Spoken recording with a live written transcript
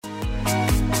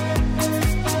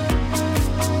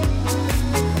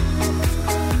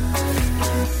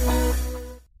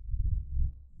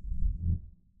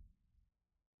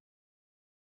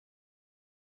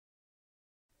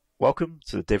Welcome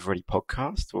to the Dev Ready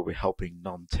podcast, where we're helping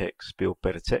non-techs build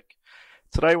better tech.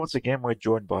 Today, once again, we're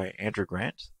joined by Andrew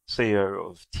Grant, CEO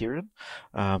of Tyrian.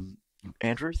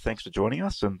 Andrew, thanks for joining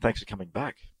us and thanks for coming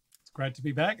back. It's great to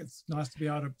be back. It's nice to be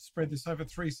able to spread this over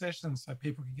 3 sessions so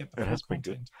people can get the full content.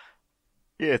 Been good.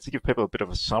 Yeah, to give people a bit of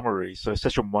a summary. So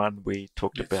session 1, we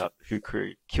talked about Who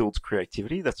Killed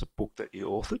Creativity. That's a book that you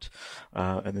authored.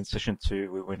 And then session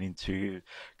 2, we went into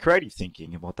creative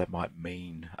thinking and what that might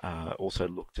mean. Also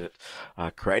looked at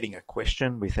creating a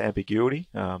question with ambiguity.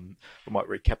 We might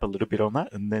recap a little bit on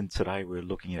that. And then today we're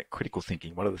looking at critical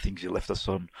thinking. One of the things you left us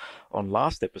on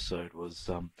last episode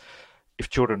was if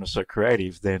children are so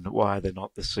creative, then why are they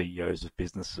not the CEOs of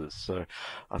businesses? So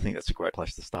I think that's a great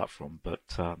place to start from. But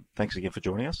thanks again for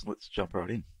joining us. Let's jump right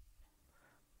in.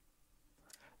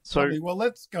 So, well,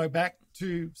 let's go back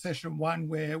to session 1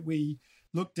 where we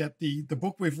looked at the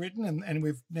book we've written and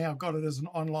we've now got it as an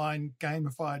online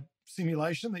gamified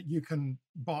simulation that you can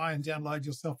buy and download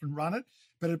yourself and run it.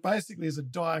 But it basically is a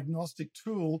diagnostic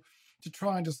tool to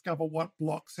try and discover what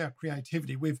blocks our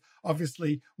creativity. We've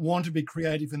obviously want to be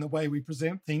creative in the way we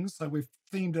present things, so we've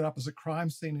themed it up as a crime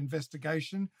scene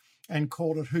investigation and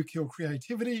called it Who Killed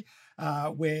Creativity,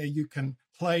 where you can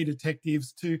play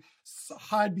detectives to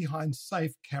hide behind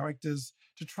safe characters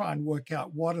to try and work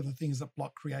out what are the things that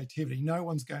block creativity. No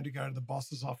one's going to go to the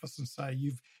boss's office and say,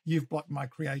 you've blocked my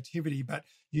creativity. But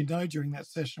during that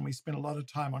session, we spent a lot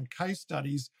of time on case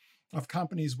studies of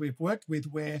companies we've worked with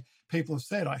where people have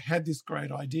said, I had this great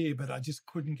idea, but I just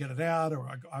couldn't get it out, or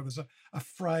I was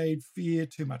afraid, fear,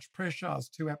 too much pressure, I was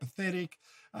too apathetic,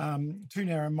 too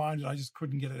narrow-minded, I just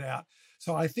couldn't get it out.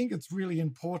 So I think it's really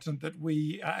important that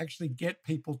we actually get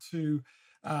people to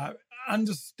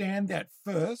understand that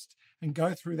first and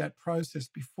go through that process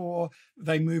before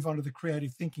they move on to the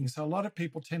creative thinking. So a lot of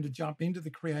people tend to jump into the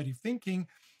creative thinking.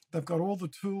 They've got all the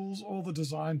tools, all the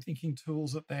design thinking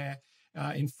tools that they're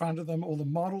in front of them, all the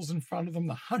models in front of them,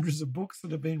 the hundreds of books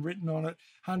that have been written on it,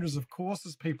 hundreds of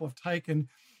courses people have taken,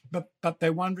 but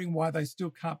they're wondering why they still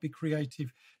can't be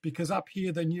creative, because up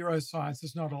here the neuroscience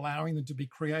is not allowing them to be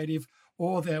creative,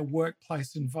 or their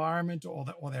workplace environment, or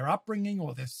their upbringing,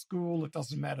 or their school. It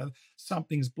doesn't matter.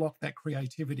 Something's blocked that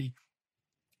creativity.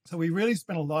 So we really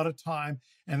spent a lot of time,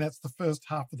 and that's the first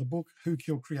half of the book, Who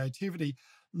Killed Creativity,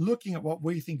 looking at what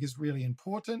we think is really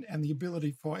important and the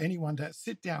ability for anyone to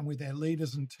sit down with their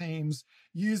leaders and teams,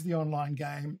 use the online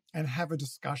game and have a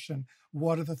discussion.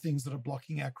 What are the things that are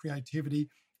blocking our creativity?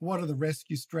 What are the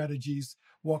rescue strategies?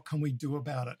 What can we do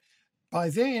about it? By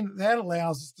then, that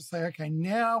allows us to say, okay,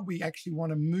 now we actually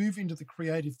want to move into the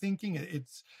creative thinking.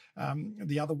 It's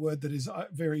the other word that is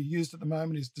very used at the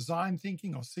moment is design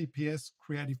thinking, or CPS,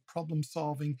 creative problem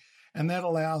solving. And that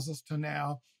allows us to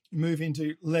now move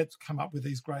into, let's come up with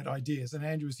these great ideas. And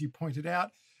Andrew, as you pointed out,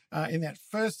 in that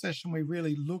first session, we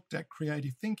really looked at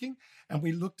creative thinking, and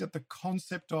we looked at the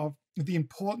concept of the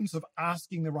importance of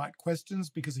asking the right questions,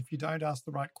 because if you don't ask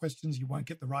the right questions, you won't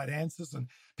get the right answers. And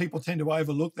people tend to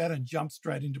overlook that and jump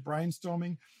straight into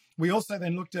brainstorming. We also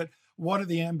then looked at what are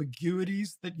the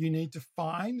ambiguities that you need to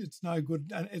find. It's no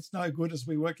good as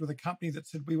we worked with a company that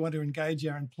said we want to engage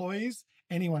our employees.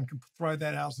 Anyone can throw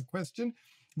that out as a question.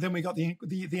 Then we got the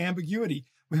ambiguity.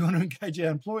 We want to engage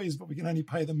our employees, but we can only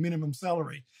pay them minimum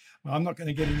salary. Well, I'm not going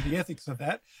to get into the ethics of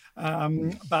that.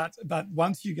 But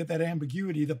once you get that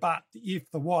ambiguity, the but, the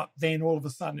if, the what, then all of a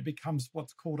sudden it becomes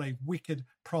what's called a wicked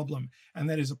problem. And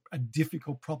that is a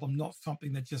difficult problem, not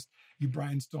something that just you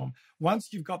brainstorm.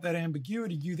 Once you've got that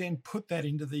ambiguity, you then put that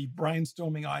into the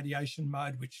brainstorming ideation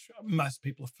mode, which most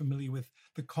people are familiar with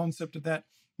the concept of that.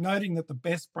 Noting that the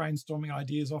best brainstorming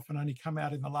ideas often only come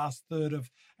out in the last third of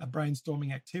a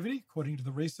brainstorming activity, according to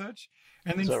the research.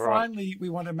 And then finally, we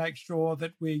want to make sure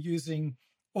that we're using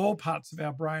all parts of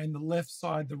our brain, the left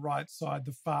side, the right side,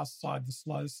 the fast side, the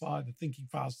slow side, the thinking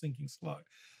fast, thinking slow,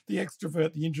 the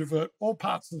extrovert, the introvert, all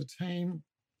parts of the team,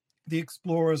 the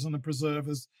explorers and the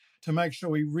preservers, to make sure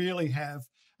we really have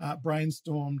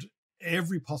brainstormed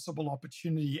every possible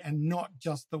opportunity and not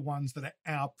just the ones that are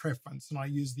our preference. And I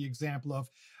use the example of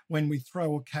when we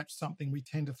throw or catch something, we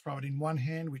tend to throw it in one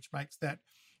hand, which makes that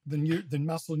the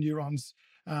muscle neurons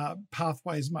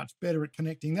pathway is much better at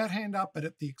connecting that hand up, but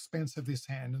at the expense of this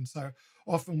hand. And so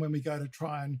often when we go to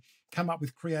try and come up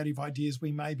with creative ideas,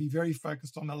 we may be very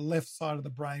focused on the left side of the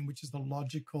brain, which is the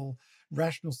logical,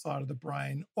 rational side of the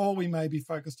brain, or we may be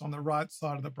focused on the right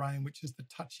side of the brain, which is the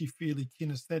touchy-feely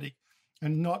kinesthetic.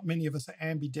 And not many of us are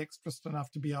ambidextrous enough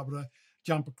to be able to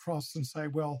jump across and say,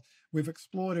 well, we've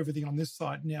explored everything on this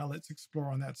side, now let's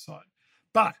explore on that side.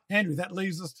 But Andrew, that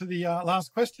leaves us to the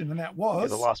last question, and that was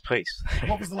the last piece.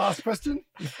 What was the last question?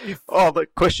 Oh, the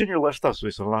question you left us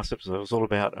with in the last episode was all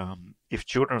about if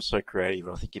children are so creative.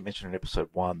 I think you mentioned in episode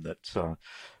 1 that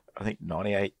I think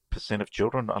 98% of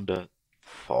children under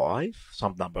 5,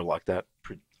 some number like that,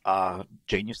 are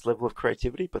genius level of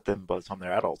creativity, but then by the time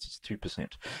they're adults, it's 2%. So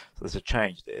there's a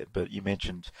change there. But you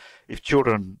mentioned if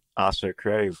children are so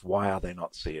creative, why are they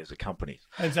not seen as a company?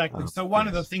 Exactly. So one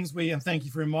of the things and thank you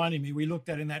for reminding me, we looked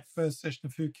at in that first session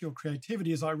of Who Killed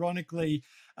Creativity is ironically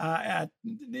at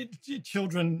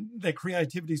children, their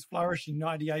creativity is flourishing.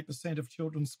 98% of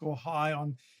children score high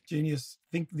on genius,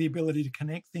 the ability to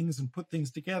connect things and put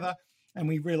things together. And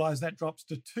we realize that drops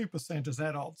to 2% as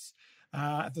adults.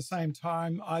 At the same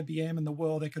time, IBM and the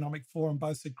World Economic Forum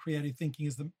both said creative thinking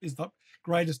is the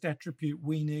greatest attribute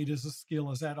we need as a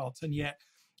skill as adults. And yet,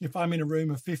 if I'm in a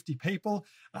room of 50 people,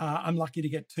 I'm lucky to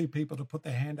get 2 people to put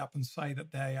their hand up and say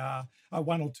that they are,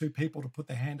 1 or 2 people to put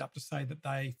their hand up to say that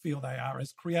they feel they are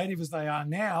as creative as they are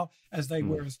now as they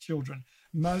were as children.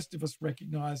 Most of us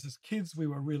recognize as kids we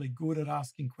were really good at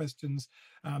asking questions.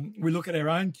 We look at our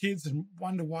own kids and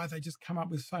wonder why they just come up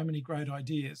with so many great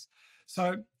ideas.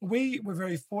 So we were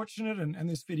very fortunate, and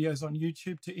this video is on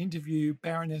YouTube, to interview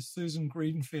Baroness Susan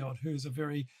Greenfield, who is a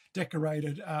very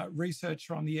decorated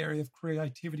researcher on the area of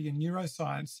creativity and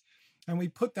neuroscience. And we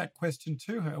put that question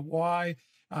to her: why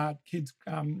are kids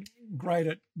great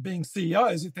at being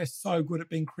CEOs if they're so good at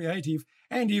being creative?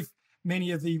 And if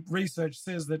many of the research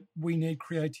says that we need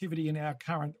creativity in our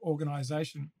current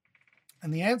organization?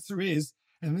 And the answer is,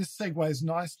 and this segues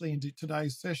nicely into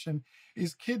today's session,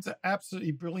 is kids are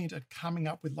absolutely brilliant at coming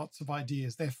up with lots of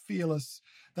ideas. They're fearless.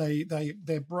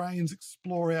 Their brains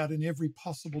explore out in every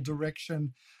possible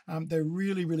direction. They're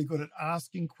really, really good at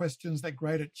asking questions. They're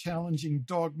great at challenging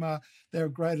dogma. They're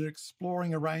great at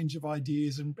exploring a range of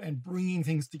ideas and bringing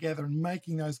things together and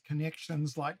making those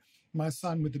connections. Like my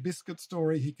son with the biscuit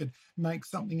story, he could make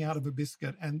something out of a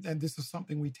biscuit. And this is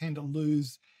something we tend to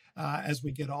lose as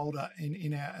we get older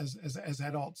as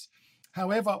adults.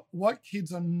 However, what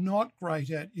kids are not great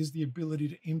at is the ability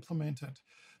to implement it.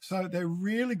 So they're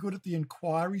really good at the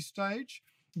inquiry stage.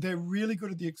 They're really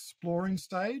good at the exploring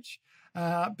stage,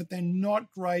 but they're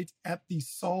not great at the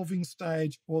solving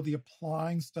stage or the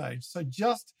applying stage. So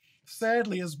just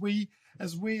sadly, as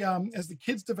the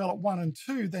kids develop 1 and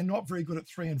 2, they're not very good at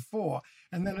 3 and 4.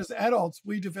 And then as adults,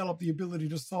 we develop the ability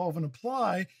to solve and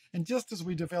apply. And just as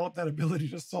we develop that ability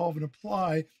to solve and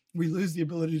apply, we lose the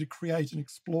ability to create and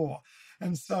explore.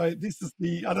 And so this is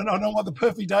I don't know what the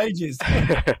perfect age is.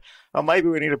 Well, maybe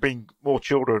we need to bring more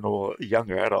children or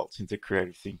younger adults into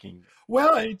creative thinking.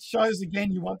 Well, it shows,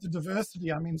 again, you want the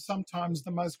diversity. I mean, sometimes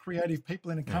the most creative people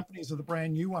in a companies are the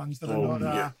brand new ones that are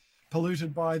not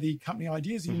polluted by the company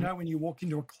ideas. You know, when you walk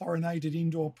into a chlorinated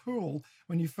indoor pool,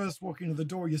 when you first walk into the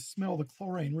door, you smell the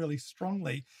chlorine really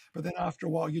strongly, but then after a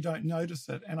while you don't notice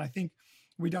it. And I think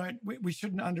we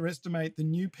shouldn't underestimate the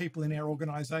new people in our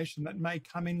organization that may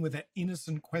come in with that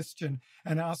innocent question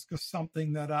and ask us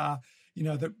something that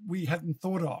that we hadn't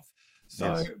thought of.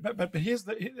 So, yes. but here's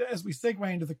as we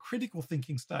segue into the critical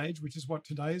thinking stage, which is what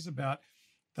today is about.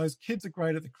 Those kids are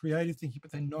great at the creative thinking, but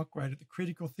they're not great at the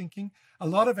critical thinking. A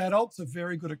lot of adults are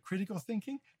very good at critical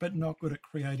thinking, but not good at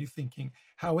creative thinking.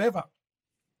 However,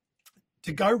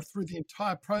 to go through the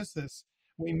entire process,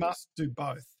 we must do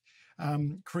both.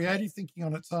 Creative thinking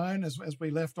on its own, as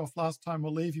we left off last time,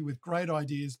 will leave you with great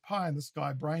ideas, pie in the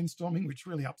sky brainstorming, which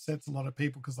really upsets a lot of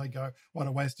people because they go, what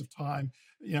a waste of time,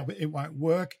 it won't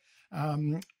work.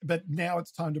 But now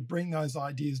it's time to bring those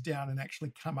ideas down and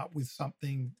actually come up with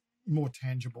something more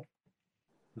tangible.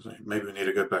 Maybe we need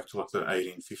to go back to like the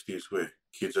 1850s where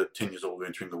kids at 10 years old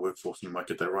entering the workforce and you might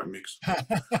get that right mix.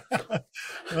 Well,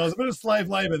 there's a bit of slave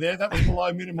labor there. That was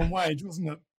below minimum wage,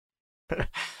 wasn't it?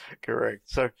 Correct.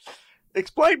 So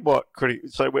explain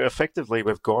so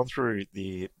we've gone through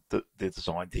the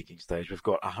design thinking stage. We've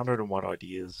got 101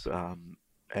 ideas,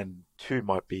 and 2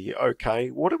 might be okay.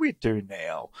 What do we do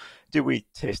now? Do we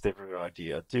test every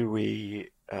idea? Do we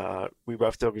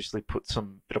have to obviously put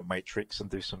some bit of matrix and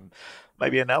do some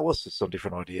maybe analysis on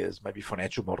different ideas, maybe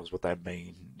financial models, what they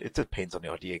mean. It depends on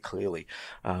the idea, clearly.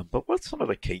 But what's some of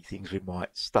the key things we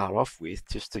might start off with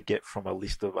just to get from a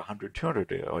list of 100,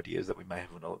 200 ideas that we may have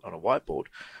on a whiteboard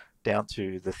down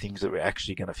to the things that we're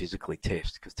actually going to physically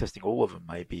test? Because testing all of them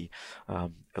may be a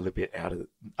little bit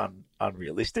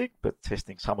unrealistic, but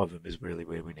testing some of them is really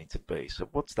where we need to be. So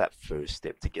what's that first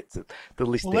step to get to the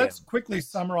list? Well, let's quickly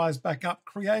summarize back up.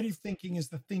 Creative thinking is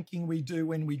the thinking we do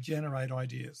when we generate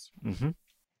ideas. Mm-hmm.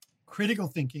 Critical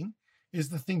thinking is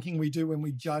the thinking we do when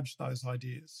we judge those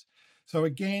ideas. So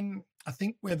again, I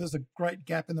think where there's a great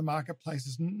gap in the marketplace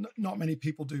is not many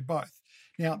people do both.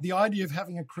 Now, the idea of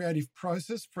having a creative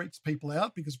process freaks people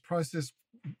out because process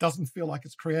doesn't feel like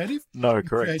it's creative. No, and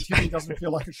correct. Creativity doesn't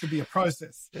feel like it should be a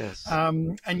process. Yes.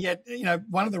 And yet,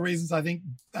 one of the reasons I think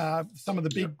some of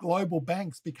the big global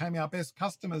banks became our best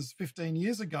customers 15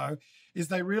 years ago is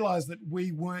they realized that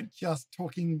we weren't just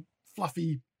talking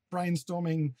fluffy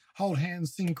brainstorming, hold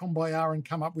hands, sing kumbaya and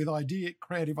come up with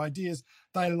creative ideas.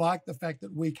 They liked the fact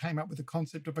that we came up with the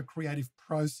concept of a creative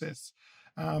process.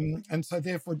 And so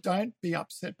therefore, don't be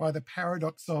upset by the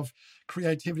paradox of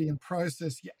creativity and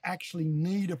process. You actually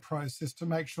need a process to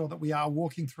make sure that we are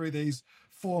walking through these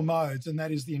 4 modes. And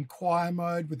that is the inquire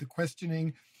mode with the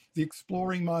questioning, the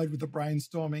exploring mode with the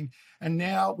brainstorming. And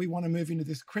now we want to move into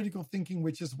this critical thinking,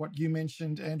 which is what you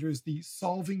mentioned, Andrew, is the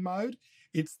solving mode.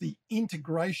 It's the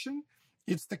integration.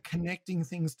 It's the connecting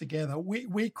things together.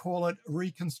 We call it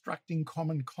reconstructing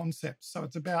common concepts. So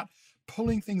it's about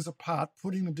pulling things apart,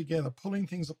 putting them together, pulling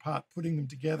things apart, putting them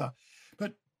together.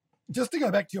 But just to go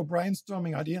back to your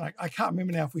brainstorming idea, and I can't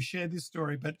remember now if we shared this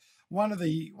story, but one of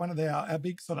our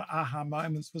big sort of aha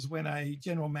moments was when a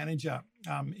general manager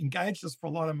engaged us for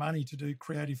a lot of money to do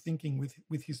creative thinking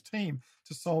with his team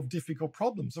to solve difficult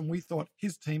problems. And we thought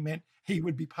his team meant he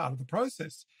would be part of the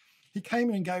process. He came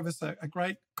in and gave us a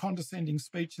great condescending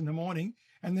speech in the morning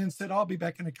and then said, I'll be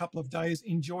back in a couple of days.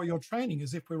 Enjoy your training,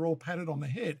 as if we were all patted on the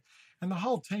head. And the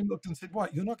whole team looked and said,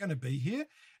 what, you're not going to be here?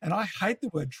 And I hate the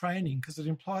word training because it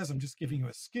implies I'm just giving you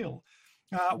a skill.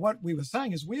 What we were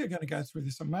saying is we are going to go through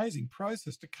this amazing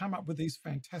process to come up with these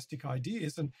fantastic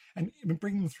ideas and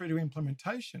bring them through to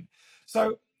implementation.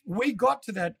 So we got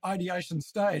to that ideation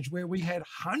stage where we had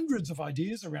hundreds of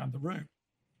ideas around the room.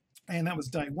 And that was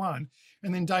day 1.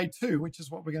 And then day 2, which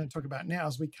is what we're going to talk about now,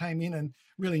 is we came in and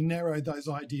really narrowed those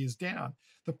ideas down.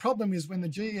 The problem is when the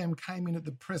GM came in at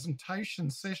the presentation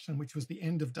session, which was the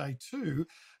end of day 2,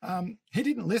 he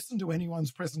didn't listen to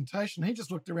anyone's presentation. He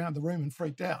just looked around the room and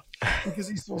freaked out because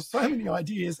he saw so many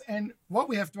ideas. And what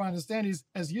we have to understand is,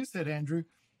 as you said, Andrew,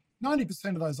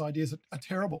 90% of those ideas are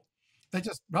terrible. They're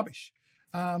just rubbish.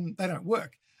 They don't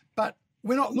work. But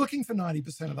we're not looking for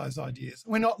 90% of those ideas.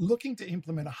 We're not looking to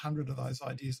implement 100 of those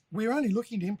ideas. We're only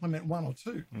looking to implement 1 or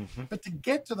 2. Mm-hmm. But to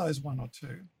get to those 1 or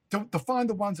 2, to find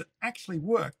the ones that actually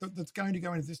work, that's going to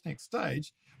go into this next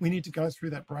stage, we need to go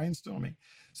through that brainstorming.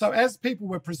 So as people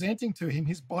were presenting to him,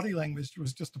 his body language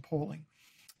was just appalling.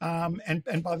 And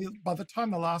by the time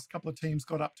the last couple of teams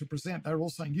got up to present, they were all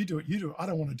saying, you do it, I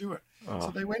don't want to do it. Oh. So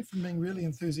they went from being really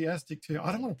enthusiastic to,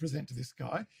 I don't want to present to this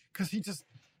guy, because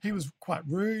he was quite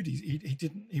rude.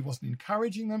 He wasn't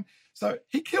encouraging them. So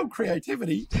he killed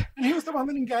creativity, and he was the one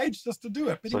that engaged us to do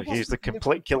it. But so he's the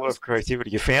complete killer of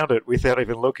creativity. You found it without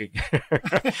even looking.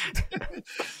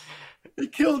 He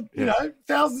killed,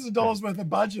 thousands of dollars worth of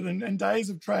budget and days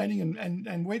of training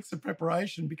and weeks of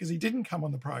preparation because he didn't come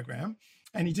on the program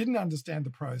and he didn't understand the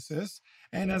process.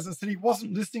 And as I said, he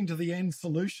wasn't listening to the end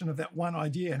solution of that one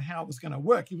idea and how it was going to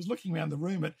work. He was looking around the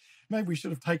room at, maybe we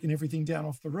should have taken everything down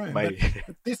off the room. But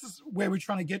this is where we're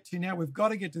trying to get to now. We've got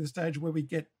to get to the stage where we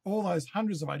get all those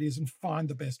hundreds of ideas and find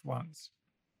the best ones.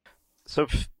 So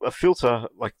a filter,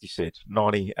 like you said,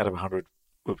 90 out of 100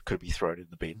 could be thrown in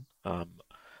the bin.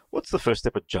 What's the first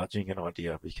step of judging an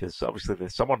idea? Because obviously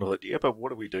there's someone an idea, but what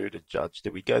do we do to judge? Do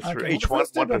we go through each one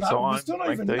at a time?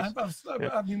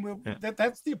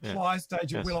 That's the apply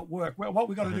stage of will it work? Well, what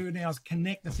we've got to do now is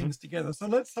connect the things together. So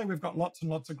let's say we've got lots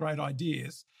and lots of great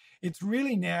ideas. It's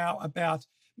really now about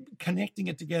connecting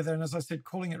it together. And as I said,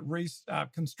 calling it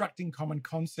constructing common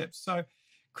concepts. So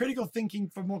critical thinking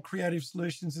for more creative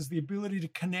solutions is the ability to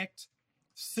connect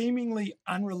seemingly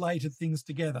unrelated things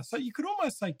together. So you could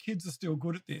almost say kids are still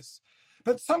good at this.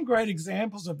 But some great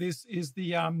examples of this is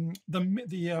the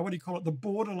the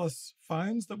borderless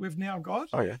phones that we've now got.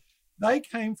 Oh, yeah. They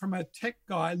came from a tech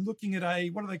guy looking at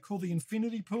what do they call the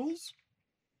infinity pools?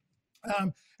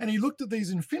 And he looked at these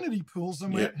infinity pools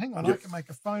and went, hang on, I can make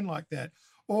a phone like that.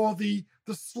 Or the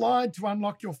slide to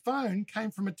unlock your phone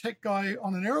came from a tech guy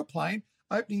on an aeroplane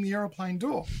opening the aeroplane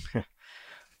door.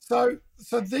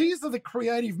 So these are the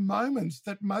creative moments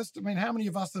that how many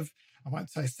of us have, I won't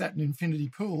say sat in infinity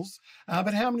pools,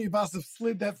 but how many of us have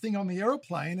slid that thing on the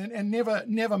aeroplane and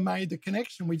never made the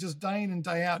connection? We just day in and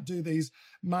day out do these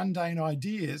mundane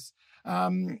ideas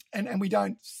and we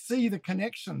don't see the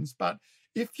connections. But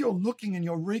if you're looking and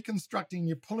you're reconstructing,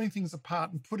 you're pulling things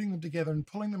apart and putting them together and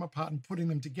pulling them apart and putting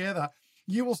them together,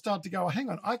 you will start to go, hang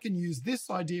on, I can use this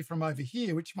idea from over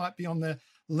here, which might be on the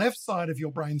left side of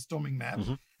your brainstorming map,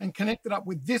 and connect it up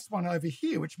with this one over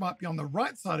here, which might be on the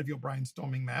right side of your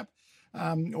brainstorming map,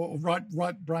 or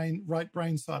right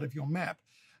brain side of your map.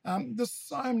 There's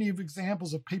so many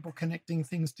examples of people connecting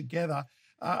things together.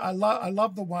 I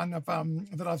love the one of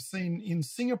that I've seen in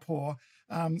Singapore.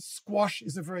 Squash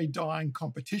is a very dying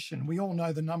competition. We all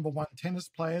know the number one tennis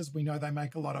players. We know they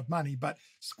make a lot of money, but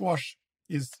squash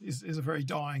is a very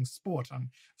dying sport. And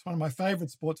it's one of my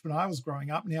favourite sports when I was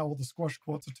growing up. Now all the squash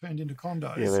courts are turned into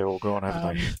condos. Yeah, they're all gone,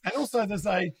 haven't they? And also there's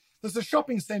a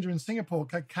shopping centre in Singapore,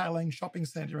 Kallang Shopping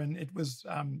Centre, and it was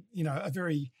a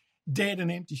very dead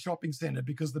and empty shopping centre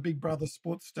because the Big Brother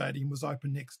Sports Stadium was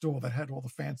open next door that had all the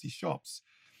fancy shops.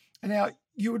 And now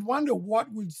you would wonder,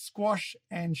 what would squash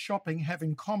and shopping have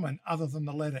in common other than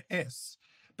the letter S?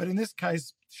 But in this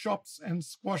case, shops and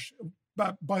squash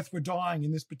both were dying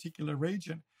in this particular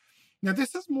region. Now,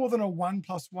 this is more than a 1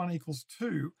 + 1 =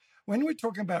 2. When we're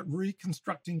talking about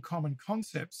reconstructing common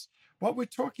concepts, what we're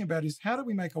talking about is how do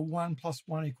we make a 1 +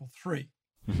 1 = 3?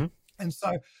 Mm-hmm. And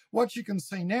so what you can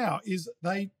see now is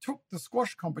they took the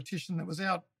squash competition that was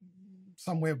out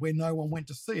somewhere where no one went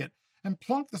to see it and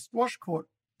plonked the squash court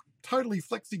totally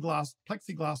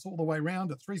plexiglass all the way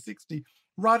around at 360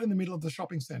 right in the middle of the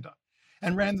shopping centre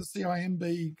and ran the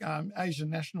CIMB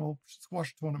Asian National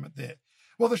Squash Tournament there.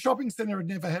 Well, the shopping centre had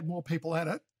never had more people at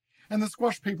it and the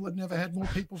squash people had never had more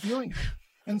people viewing it.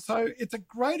 And so it's a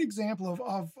great example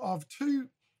of two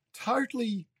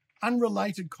totally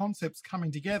unrelated concepts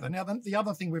coming together. Now, the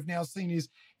other thing we've now seen is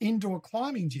indoor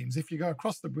climbing gyms. If you go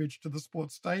across the bridge to the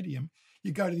sports stadium,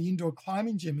 you go to the indoor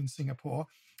climbing gym in Singapore,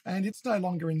 and it's no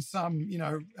longer in some,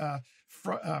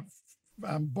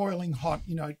 boiling hot,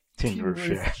 tin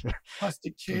roof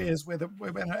plastic chairs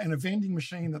and a vending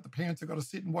machine that the parents have got to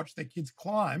sit and watch their kids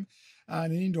climb,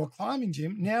 and an indoor climbing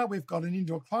gym. Now we've got an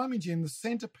indoor climbing gym, the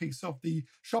centerpiece of the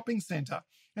shopping center.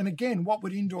 And again, what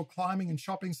would indoor climbing and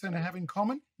shopping center have in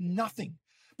common? Nothing.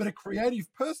 But a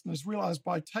creative person has realized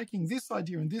by taking this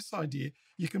idea and this idea,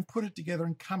 you can put it together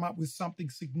and come up with something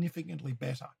significantly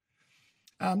better.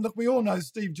 Look, we all know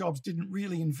Steve Jobs didn't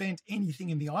really invent anything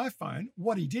in the iPhone.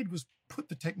 What he did was put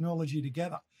the technology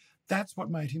together. That's what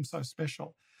made him so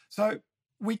special. So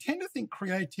we tend to think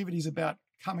creativity is about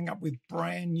coming up with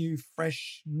brand new,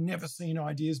 fresh, never seen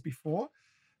ideas before,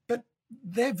 but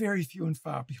they're very few and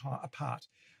far apart.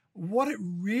 What it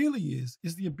really is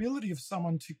the ability of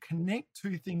someone to connect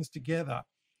two things together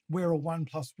where a 1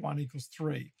 + 1 =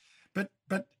 3. But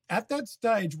at that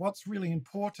stage, what's really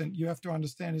important, you have to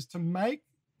understand, is to make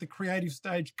the creative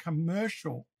stage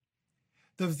commercial.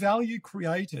 The value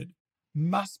created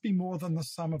must be more than the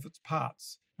sum of its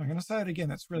parts. I'm going to say it again,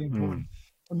 that's really important.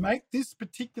 To make this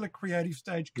particular creative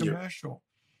stage commercial,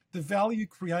 the value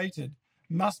created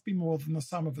must be more than the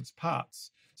sum of its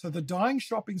parts. So the dying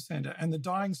shopping centre and the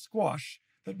dying squash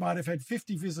that might have had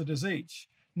 50 visitors each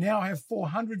now have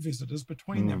 400 visitors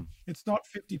between them. It's not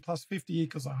 50 + 50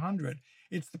 = 100.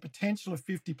 It's the potential of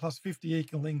 50 + 50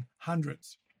 =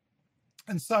 hundreds.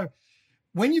 And so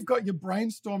when you've got your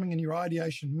brainstorming and your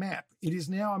ideation map, it is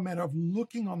now a matter of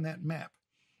looking on that map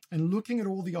and looking at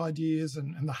all the ideas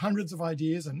and the hundreds of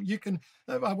ideas. And you can,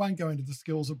 I won't go into the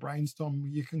skills of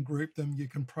brainstorming. You can group them, you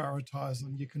can prioritize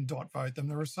them, you can dot vote them.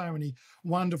 There are so many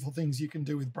wonderful things you can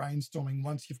do with brainstorming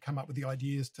once you've come up with the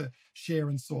ideas to share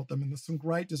and sort them. And there's some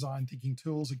great design thinking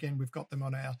tools. Again, we've got them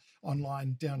on our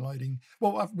online downloading.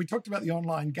 Well, we talked about the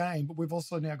online game, but we've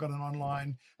also now got an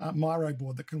online Miro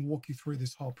board that can walk you through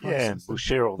this whole process. Yeah, we'll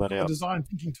share all that out. Design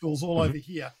thinking tools all over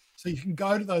here. So you can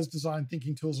go to those design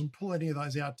thinking tools and pull any of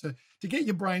those out to get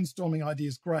your brainstorming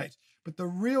ideas great. But the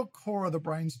real core of the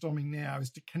brainstorming now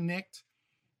is to connect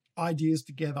ideas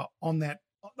together on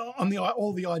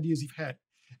all the ideas you've had.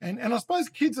 And I suppose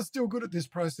kids are still good at this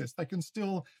process. They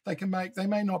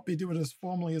may not do it as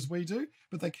formally as we do,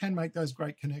 but they can make those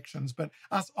great connections. But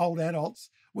us old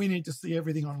adults, we need to see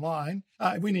everything online.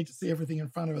 We need to see everything in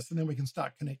front of us, and then we can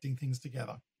start connecting things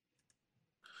together.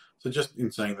 So just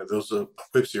in saying that, there was a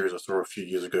web series I saw a few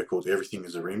years ago called Everything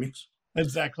is a Remix.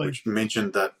 Exactly. Which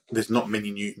mentioned that there's not many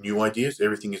new ideas.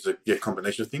 Everything is a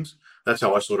combination of things. That's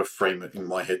how I sort of frame it in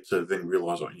my head, to then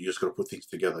realize, you just got to put things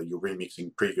together. You're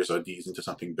remixing previous ideas into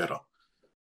something better.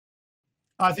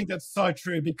 I think that's so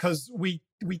true, because we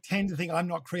tend to think I'm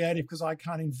not creative because I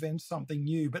can't invent something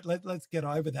new. But let's get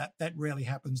over that. That rarely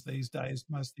happens these days.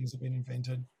 Most things have been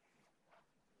invented.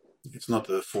 It's not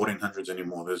the 1400s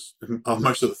anymore.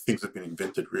 Most of the things have been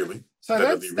invented, really.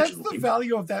 So that's the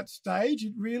value of that stage.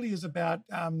 It really is about,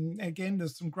 again,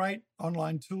 there's some great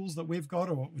online tools that we've got,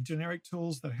 or generic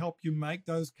tools that help you make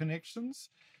those connections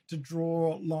to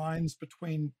draw lines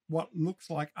between what looks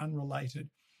like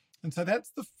unrelated. And so that's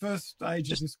the first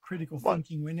stage of this critical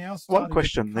thinking. We're now starting. One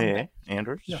question there,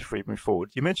 Andrew, just before you move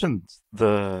forward. You mentioned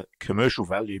the commercial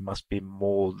value must be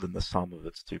more than the sum of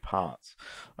its two parts.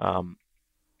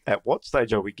 At what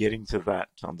stage are we getting to that,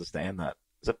 to understand that?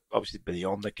 Is it obviously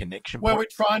beyond the connection Well, point?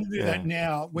 we're trying to do that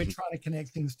now. We're trying to connect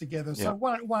things together. So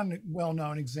Yeah. one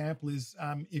well-known example is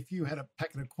if you had a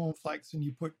packet of cornflakes and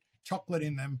you put chocolate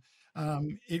in them,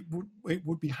 it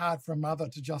would be hard for a mother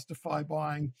to justify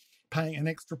paying an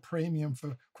extra premium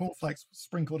for cornflakes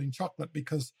sprinkled in chocolate,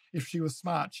 because if she was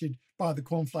smart, she'd buy the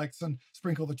cornflakes and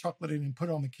sprinkle the chocolate in and put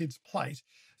it on the kid's plate.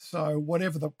 So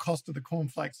whatever the cost of the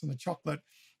cornflakes and the chocolate,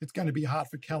 it's going to be hard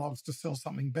for Kellogg's to sell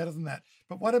something better than that.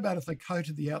 But what about if they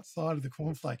coated the outside of the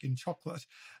cornflake in chocolate?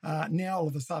 Now all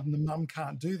of a sudden the mum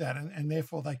can't do that, and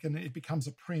therefore it becomes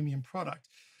a premium product.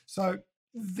 So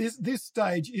this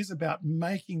stage is about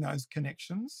making those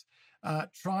connections,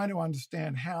 trying to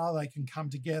understand how they can come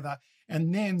together,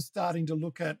 and then starting to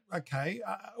look at, okay,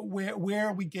 where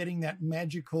are we getting that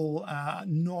magical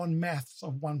non-maths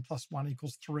of 1 + 1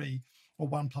 = 3 or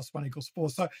 1 + 1 = 4?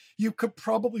 So you could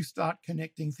probably start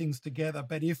connecting things together,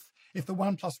 but if the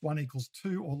 1 + 1 =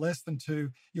 2 or less than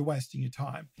 2, you're wasting your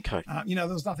time. Okay.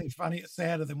 There's nothing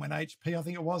sadder than when HP, I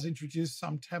think it was, introduced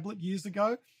some tablet years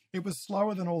ago. It was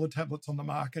slower than all the tablets on the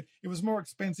market. It was more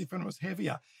expensive and it was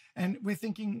heavier. And we're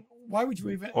thinking, why would you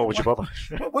even? Why would you bother?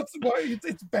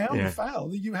 It's bound to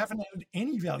fail. You haven't added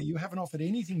any value. You haven't offered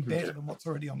anything better than what's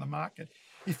already on the market.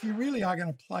 If you really are going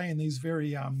to play in these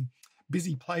very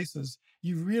busy places,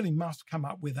 you really must come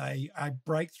up with a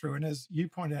breakthrough. And as you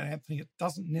pointed out, Anthony, it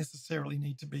doesn't necessarily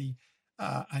need to be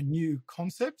a new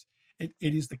concept. It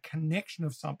is the connection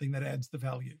of something that adds the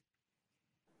value.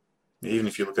 Even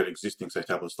if you look at existing, say,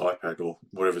 tablets, the iPad, or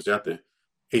whatever's out there,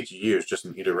 each year is just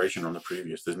an iteration on the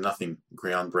previous. There's nothing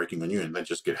groundbreaking or new, and they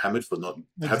just get hammered for not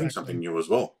having something new as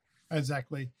well.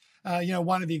 Exactly.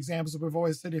 One of the examples that we've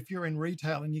always said, if you're in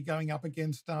retail and you're going up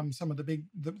against some of the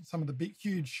big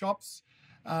huge shops,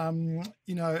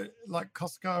 like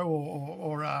Costco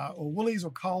or Woolies or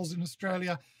Coles in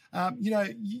Australia,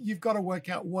 you've got to work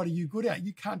out what are you good at.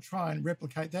 You can't try and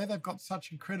replicate that. They've got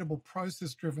such incredible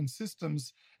process-driven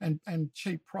systems and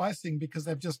cheap pricing, because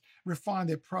they've just refined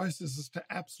their processes to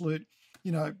absolute,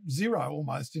 zero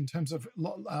almost in terms of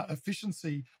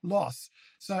efficiency loss.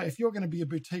 So if you're going to be a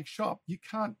boutique shop, you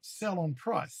can't sell on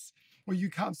price, or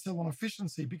you can't sell on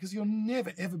efficiency, because you'll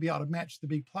never, ever be able to match the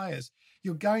big players.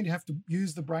 You're going to have to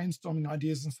use the brainstorming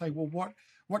ideas and say, well,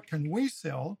 what can we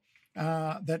sell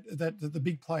that the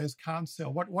big players can't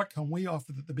sell? What can we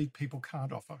offer that the big people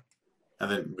can't offer? And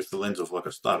then with the lens of like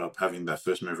a startup, having that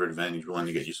first mover advantage will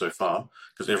only get you so far,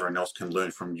 because everyone else can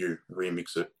learn from you,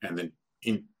 remix it, and then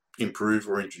improve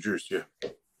or introduce. Yeah.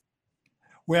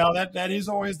 Well, that is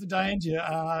always the danger.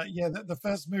 The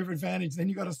first mover advantage, then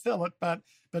you got to sell it. But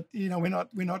we're not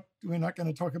going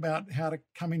to talk about how to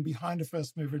come in behind a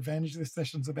first mover advantage. This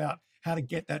session's about how to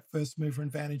get that first mover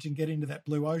advantage and get into that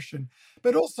blue ocean.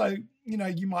 But also,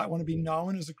 you might want to be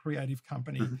known as a creative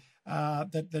company,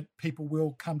 that people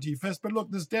will come to you first. But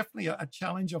look, there's definitely a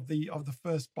challenge of the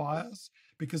first buyers,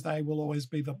 because they will always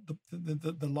be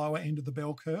the lower end of the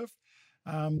bell curve.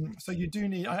 So you do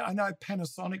need, I know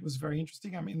Panasonic was very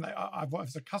interesting. I mean,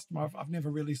 as a customer, I've never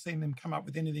really seen them come up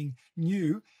with anything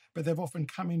new, but they've often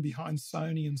come in behind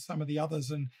Sony and some of the others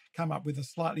and come up with a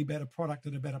slightly better product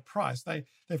at a better price.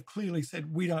 They've clearly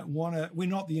said, we're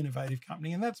not the innovative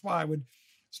company. And that's why I would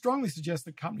strongly suggest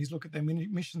that companies look at their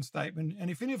mission statement. And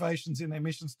if innovation's in their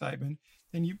mission statement,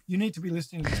 then you need to be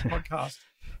listening to this podcast.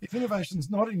 If innovation's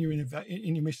not in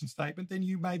your mission statement, then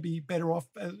you may be better off,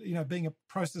 being a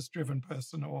process-driven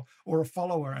person or a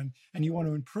follower, and you want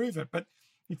to improve it. But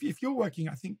if you're working,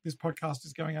 I think this podcast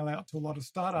is going out to a lot of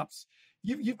startups.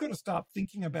 You've got to start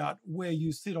thinking about where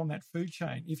you sit on that food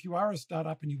chain. If you are a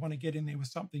startup and you want to get in there with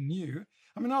something new,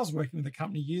 I mean, I was working with a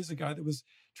company years ago that was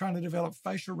trying to develop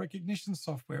facial recognition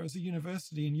software as a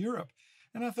university in Europe.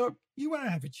 And I thought, you won't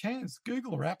have a chance.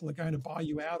 Google or Apple are going to buy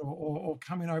you out or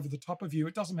come in over the top of you.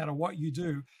 It doesn't matter what you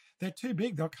do. They're too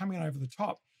big. They'll come in over the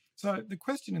top. So the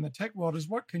question in the tech world is,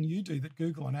 what can you do that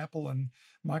Google and Apple and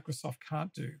Microsoft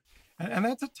can't do? And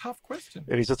that's a tough question.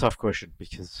 It is a tough question,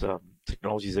 because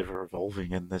technology is ever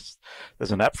evolving, and there's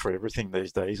an app for everything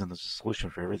these days, and there's a solution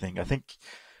for everything. I think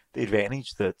the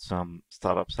advantage that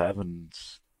startups have, and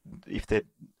if they're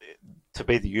to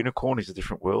be the unicorn is a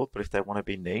different world, but if they want to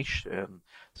be niche and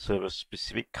service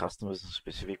specific customers in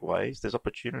specific ways, there's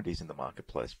opportunities in the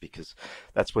marketplace, because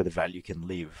that's where the value can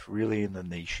live, really, in the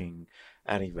niching,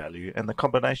 adding value. And the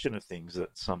combination of things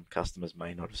that some customers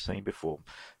may not have seen before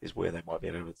is where they might be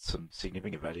able to have some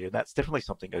significant value. And that's definitely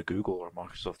something a Google or a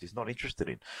Microsoft is not interested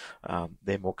in.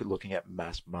 They're more looking at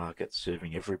mass market,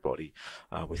 serving everybody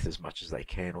with as much as they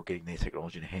can, or getting their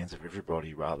technology in the hands of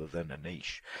everybody rather than a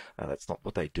niche. That's not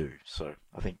what they do. So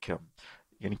I think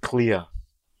getting clear.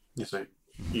 Yeah, so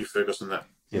You focus on that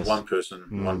one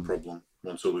person, one problem,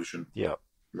 one solution,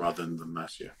 rather than the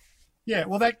mass. Yeah,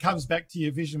 well, that comes back to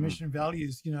your vision, mission,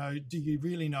 values. You know, do you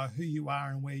really know who you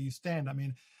are and where you stand? I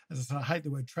mean, as I said, I hate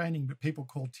the word training, but people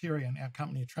call Tyrion, our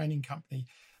company, a training company.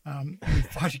 And we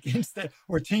fight against that,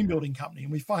 or a team building company.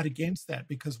 And we fight against that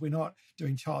because we're not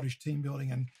doing childish team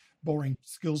building and boring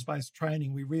skills-based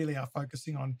training. We really are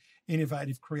focusing on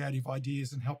innovative, creative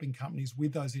ideas and helping companies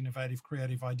with those innovative,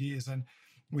 creative ideas. And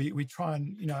we try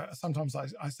and, you know, sometimes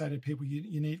I say to people,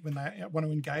 you need, when they want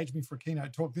to engage me for a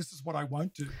keynote talk, this is what I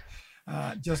won't do.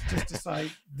 Just to say,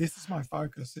 this is my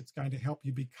focus. It's going to help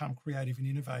you become creative and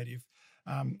innovative.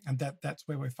 And that's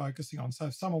where we're focusing on. So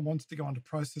if someone wants to go into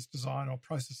process design or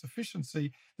process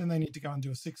efficiency, then they need to go and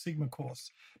do a Six Sigma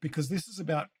course, because this is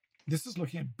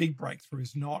looking at big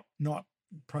breakthroughs, not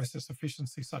process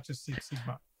efficiency such as Six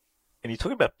Sigma. And you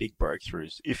talk about big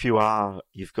breakthroughs. If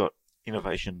you've got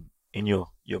innovation in your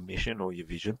mission or your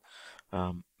vision,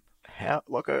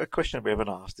 like a question we haven't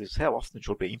asked is, how often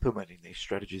should I be implementing these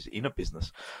strategies in a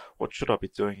business? What should I be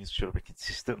doing? Should I be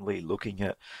consistently looking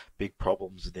at big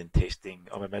problems and then testing?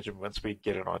 I imagine once we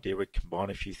get an idea, we combine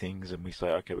a few things and we say,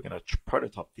 okay, we're going to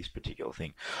prototype this particular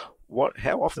thing.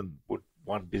 How often would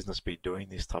one business be doing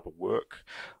this type of work?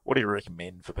 What do you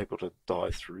recommend for people to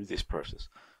dive through this process?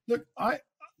 Look,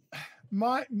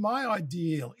 my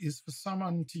ideal is for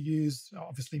someone to use,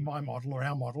 obviously, my model or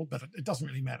our model, but it doesn't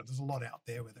really matter. There's a lot out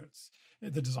there, whether it's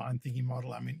the design thinking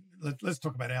model. I mean, let's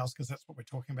talk about ours because that's what we're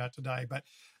talking about today. But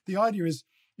the idea is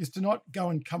to not go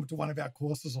and come to one of our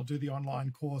courses or do the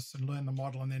online course and learn the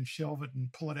model and then shelve it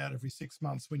and pull it out every 6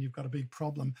 months when you've got a big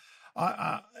problem.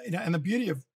 And the beauty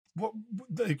of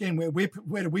again,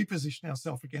 where do we position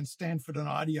ourselves against Stanford and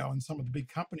IDEO and some of the big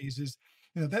companies is,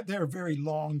 you know, that they're a very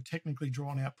long, technically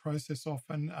drawn out process.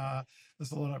 Often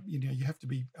there's a lot of, you know, you have to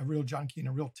be a real junkie and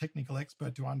a real technical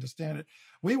expert to understand it.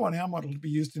 We want our model to be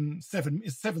used in seven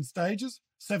stages,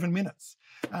 7 minutes.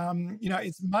 You know,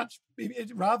 it's much,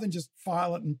 rather than just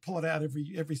file it and pull it out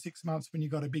every 6 months when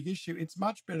you've got a big issue, it's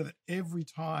much better that every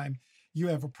time you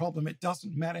have a problem, it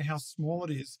doesn't matter how small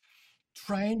it is,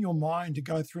 train your mind to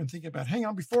go through and think about, hang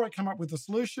on, before I come up with a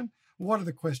solution, what are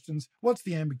the questions? What's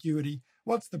the ambiguity?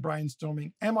 What's the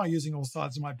brainstorming? Am I using all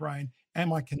sides of my brain?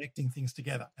 Am I connecting things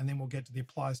together? And then we'll get to the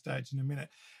apply stage in a minute.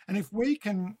 And if we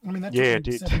can, I mean, that's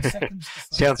 7 seconds.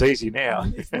 Sounds easy now.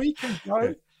 If we can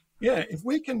go, if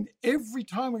we can, every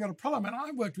time we got a problem, and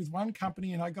I worked with one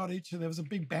company and I got there was a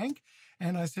big bank,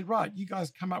 and I said, right, you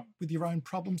guys come up with your own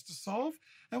problems to solve.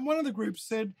 And one of the groups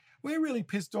said, we're really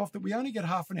pissed off that we only get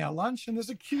half an hour lunch and there's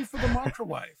a queue for the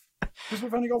microwave because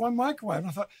we've only got one microwave. And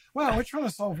I thought, wow, we're trying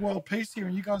to solve world peace here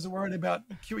and you guys are worried about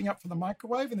queuing up for the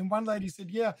microwave. And then one lady said,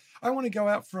 yeah, I want to go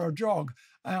out for a jog.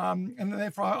 And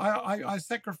therefore I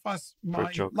sacrifice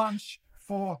my lunch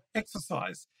for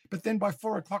exercise. But then by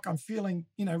 4 o'clock, I'm feeling,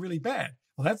 you know, really bad.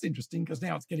 Well, that's interesting because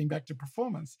now it's getting back to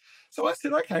performance. So I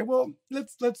said, okay, well,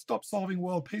 let's stop solving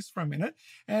world peace for a minute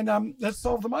and let's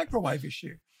solve the microwave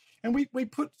issue. And we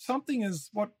put something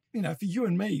as what, you know, for you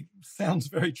and me sounds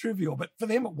very trivial, but for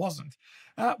them it wasn't.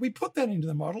 We put that into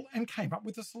the model and came up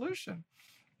with a solution.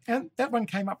 And that one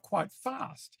came up quite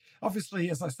fast.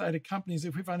 Obviously, as I say to companies,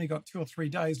 if we've only got 2 or 3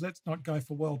 days, let's not go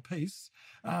for world peace.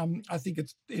 I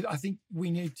think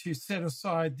we need to set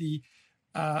aside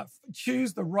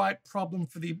choose the right problem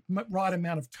for the right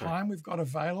amount of time we've got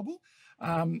available,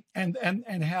 and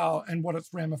what its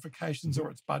ramifications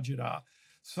or its budget are.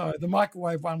 So the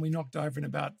microwave one we knocked over in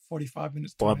about 45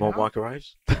 minutes. Buy more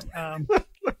microwaves.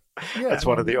 That's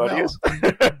one of the ideas.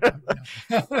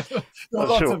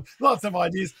 Lots of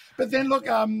ideas. But then look,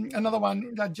 another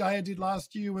one that Jaya did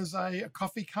last year was a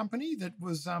coffee company that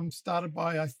was started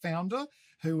by a founder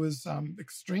who was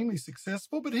extremely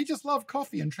successful, but he just loved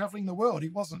coffee and traveling the world. He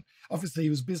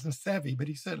was business savvy, but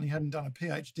he certainly hadn't done a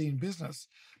PhD in business.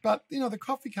 But, you know, the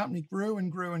coffee company grew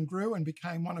and grew and grew and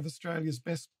became one of Australia's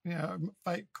best, you know,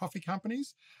 coffee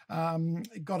companies.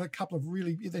 It got a couple of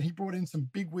then he brought in some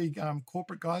bigwig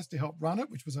corporate guys to help run it,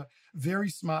 which was a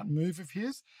very smart move of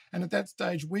his. And at that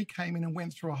stage, we came in and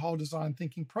went through a whole design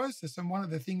thinking process. And one of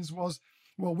the things was,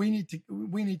 well, we need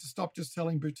to stop just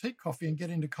selling boutique coffee and get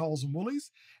into Coles and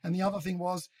Woolies. And the other thing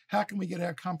was, how can we get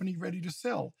our company ready to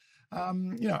sell?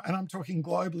 You know, and I'm talking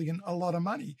globally and a lot of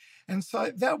money. And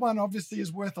so that one obviously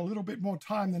is worth a little bit more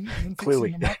time than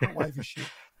fixing the microwave issue,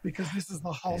 because this is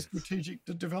the whole strategic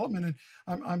development.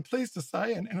 And I'm pleased to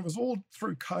say, and it was all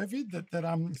through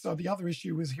COVID so the other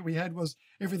issue was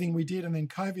everything we did, and then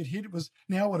COVID hit. It was,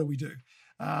 now what do we do?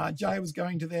 Jay was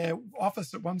going to their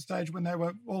office at one stage when they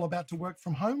were all about to work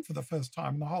from home for the first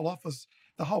time. And the whole office,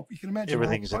 you can imagine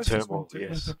everything's in turmoil.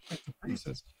 Yes.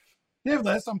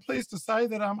 Nevertheless, I'm pleased to say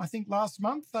that I think last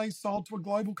month they sold to a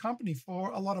global company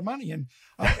for a lot of money, and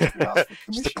I thought we asked for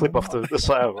commission. Just a clip off the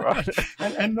sale, right?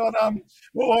 and not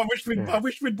well, I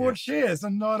wish we'd bought shares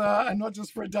and not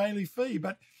just for a daily fee,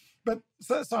 but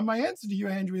so my answer to you,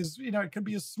 Andrew, is it could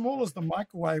be as small as the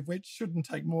microwave, which shouldn't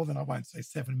take more than, I won't say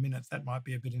 7 minutes, that might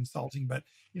be a bit insulting, but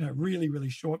really, really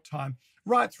short time,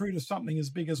 right through to something as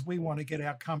big as we want to get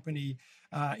our company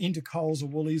into Coles or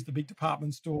Woolies, the big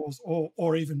department stores,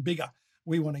 or even bigger.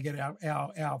 We want to get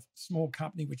our small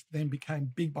company, which then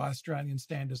became big by Australian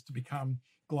standards, to become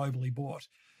globally bought.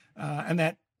 And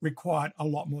that required a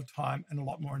lot more time and a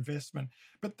lot more investment.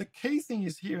 But the key thing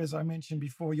is here, as I mentioned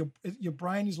before, your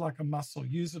brain is like a muscle,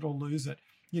 use it or lose it.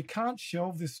 You can't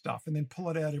shelve this stuff and then pull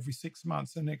it out every 6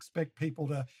 months and expect people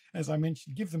to, as I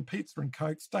mentioned, give them pizza and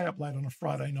Coke, stay up late on a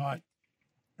Friday night,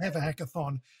 have a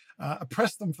hackathon,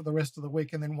 oppress them for the rest of the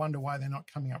week, and then wonder why they're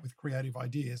not coming up with creative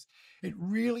ideas. It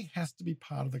really has to be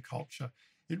part of the culture.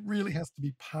 It really has to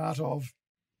be part of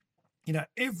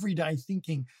everyday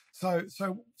thinking. So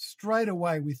straight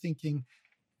away we're thinking,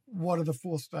 what are the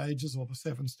 4 stages or the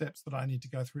 7 steps that I need to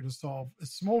go through to solve,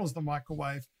 as small as the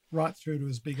microwave, right through to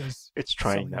as big as... It's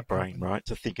training that brain, right,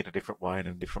 to think in a different way and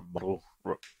in a different model.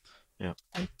 Yeah.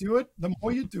 And do it, the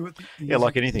more you do it,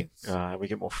 like anything, we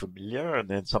get more familiar, and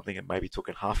then something that maybe took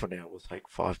in half an hour will take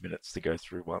 5 minutes to go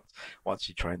through once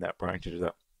you train that brain to do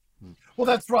that. Well,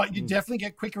 that's right. You definitely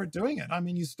get quicker at doing it. I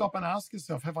mean, you stop and ask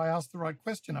yourself, have I asked the right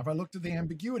question? Have I looked at the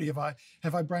ambiguity? Have I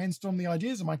brainstormed the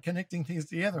ideas? Am I connecting things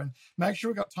together? And make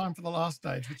sure we've got time for the last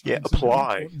stage. Which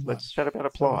apply. Let's chat about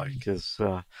apply, because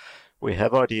we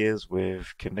have ideas.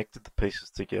 We've connected the pieces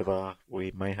together.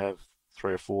 We may have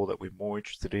 3 or 4 that we're more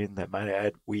interested in that may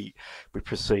add, we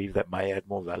perceive that may add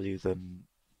more value than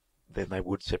they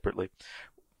would separately.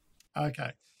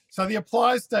 Okay. So the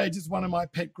apply stage is one of my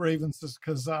pet grievances,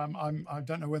 because I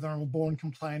don't know whether I'm a born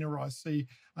complainer or I see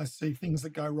things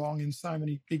that go wrong in so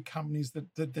many big companies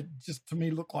that just to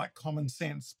me look like common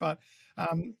sense. But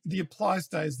the apply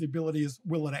stage, the ability is,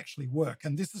 will it actually work?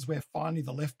 And this is where finally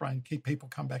the left brain people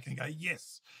come back and go,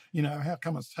 yes, how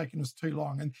come it's taken us too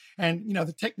long? And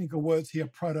the technical words here,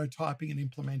 prototyping and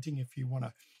implementing, if you want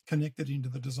to connect it into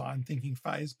the design thinking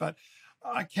phase. But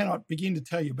I cannot begin to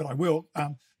tell you, but I will,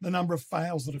 the number of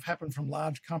fails that have happened from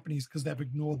large companies because they've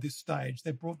ignored this stage.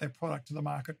 They've brought their product to the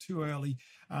market too early.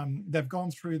 They've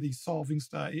gone through the solving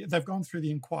stage. They've gone through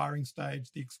the inquiring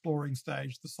stage, the exploring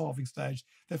stage, the solving stage.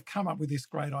 They've come up with this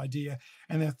great idea,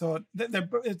 and they've thought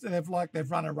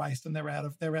they've run a race and they're out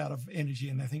of energy,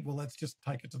 and they think, well, let's just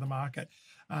take it to the market.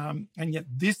 And yet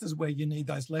this is where you need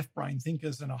those left brain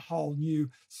thinkers and a whole new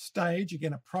stage,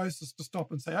 again, a process to stop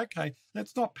and say, okay,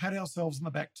 let's not pat ourselves on the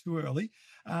back too early.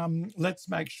 Let's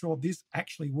make sure this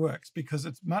actually works, because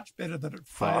it's much better that it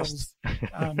fails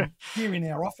here in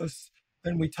our office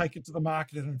than we take it to the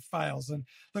market and it fails. And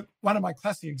look, one of my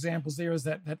classic examples there is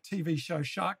that TV show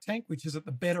Shark Tank, which is at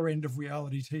the better end of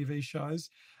reality TV shows,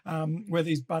 where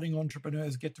these budding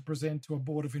entrepreneurs get to present to a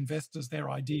board of investors their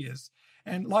ideas.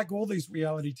 And like all these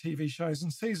reality TV shows,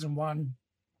 in season 1,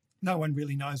 no one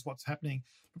really knows what's happening.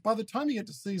 But by the time you get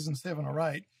to season 7 or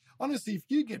 8, honestly, if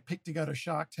you get picked to go to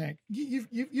Shark Tank,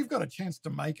 you've got a chance to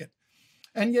make it.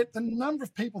 And yet the number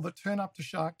of people that turn up to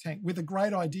Shark Tank with a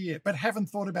great idea, but haven't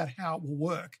thought about how it will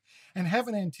work and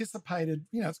haven't anticipated,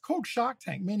 it's called Shark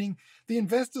Tank, meaning the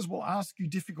investors will ask you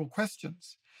difficult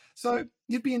questions. So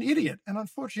you'd be an idiot. And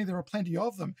unfortunately, there are plenty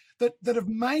of them that have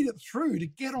made it through to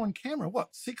get on camera.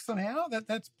 6 an hour?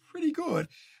 That's pretty good.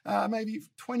 Maybe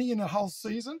 20 in a whole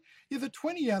season. You're the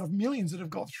 20 out of millions that have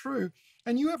got through.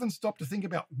 And you haven't stopped to think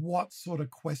about what sort of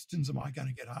questions am I going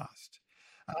to get asked?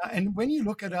 And when you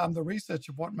look at the research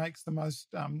of what makes the most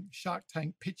Shark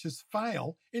Tank pitches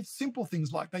fail, it's simple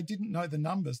things like they didn't know the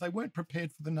numbers. They weren't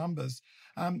prepared for the numbers.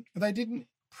 They didn't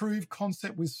prove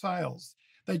concept with sales.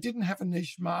 They didn't have a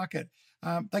niche market.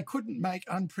 They couldn't make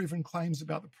unproven claims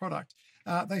about the product.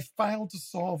 They failed to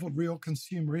solve a real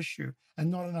consumer issue and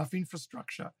not enough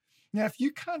infrastructure. Now, if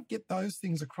you can't get those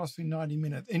things across in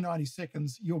 90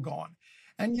 seconds, you're gone.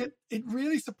 And yet it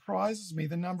really surprises me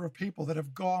the number of people that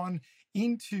have gone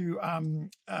into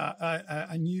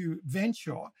a new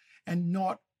venture and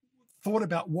not thought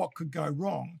about what could go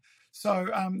wrong. So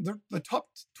the top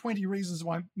 20 reasons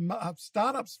why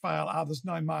startups fail are: there's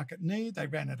no market need, they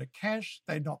ran out of cash,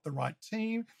 they're not the right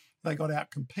team, they got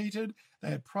out-competed,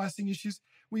 they had pricing issues.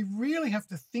 We really have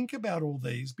to think about all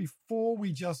these before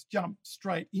we just jump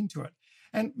straight into it.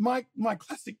 And my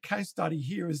classic case study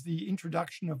here is the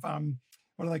introduction of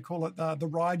what do they call it? The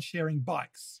ride-sharing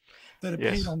bikes that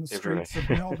appeared on the streets of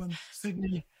Melbourne,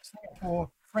 Sydney,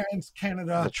 Singapore France,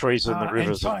 Canada, the trees and the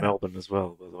rivers of Melbourne as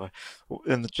well, by the way,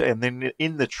 and then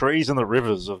in the trees and the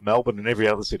rivers of Melbourne and every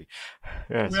other city.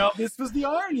 Yes. Well, this was the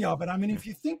irony of it. I mean, if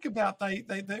you think about they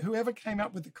whoever came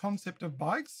up with the concept of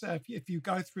bikes, if you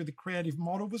go through the creative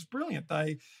model, was brilliant.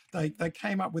 They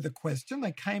came up with a question,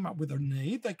 they came up with a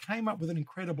need, they came up with an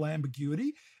incredible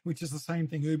ambiguity, which is the same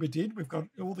thing Uber did. We've got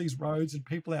all these roads and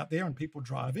people out there and people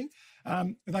driving.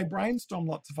 They brainstormed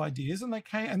lots of ideas and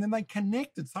then they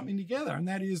connected something together. And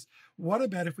that is, what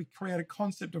about if we create a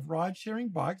concept of ride-sharing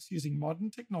bikes using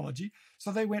modern technology?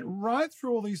 So they went right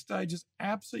through all these stages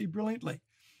absolutely brilliantly.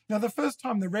 Now, the first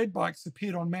time the red bikes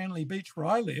appeared on Manly Beach, where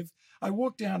I live, I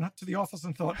walked down to the office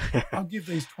and thought, I'll give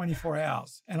these 24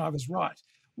 hours. And I was right.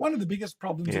 One of the biggest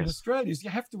problems in Australia is you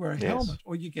have to wear a helmet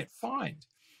or you get fined.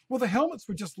 Well, the helmets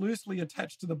were just loosely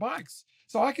attached to the bikes.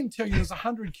 So I can tell you there's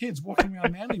 100 kids walking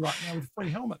around Manly right now with free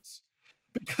helmets,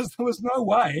 because there was no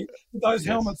way that those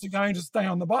helmets are going to stay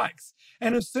on the bikes.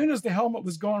 And as soon as the helmet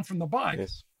was gone from the bike,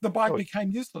 the bike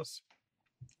became useless.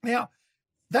 Now,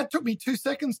 that took me 2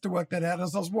 seconds to work that out.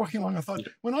 As I was walking along, I thought,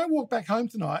 when I walk back home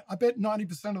tonight, I bet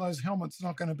 90% of those helmets are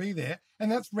not going to be there.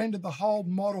 And that's rendered the whole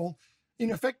model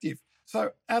ineffective.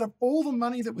 So out of all the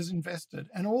money that was invested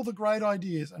and all the great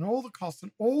ideas and all the costs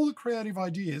and all the creative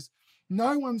ideas,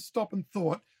 no one stopped and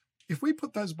thought, if we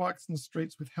put those bikes in the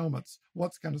streets with helmets,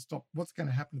 what's going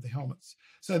to happen to the helmets?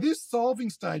 So this solving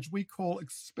stage we call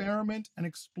experiment and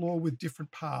explore with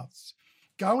different paths.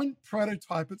 Go and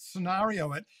prototype it,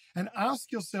 scenario it, and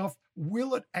ask yourself,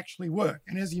 will it actually work?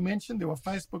 And as you mentioned, there were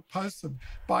Facebook posts of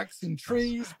bikes in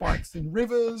trees, bikes in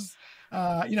rivers,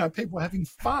 people having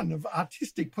fun of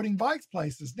artistic, putting bikes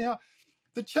places. Now,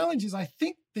 the challenge is, I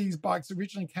think these bikes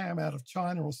originally came out of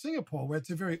China or Singapore, where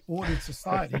it's a very ordered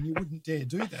society, and you wouldn't dare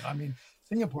do that. I mean,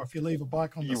 Singapore, if you leave a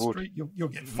bike on the street, you'll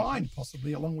get fined,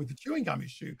 possibly, along with the chewing gum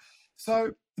issue.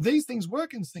 So these things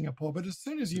work in Singapore, but as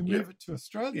soon as you move it to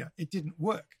Australia, it didn't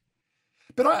work.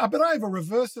 But I have a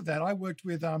reverse of that. I worked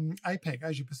with APEC,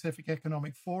 Asia Pacific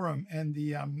Economic Forum, and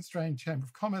the Australian Chamber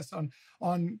of Commerce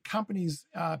on companies.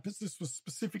 This was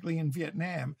specifically in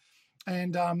Vietnam,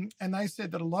 and they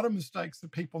said that a lot of mistakes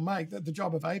that people make. That the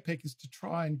job of APEC is to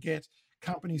try and get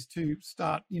companies to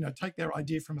start, take their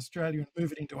idea from Australia and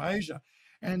move it into Asia.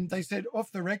 And they said,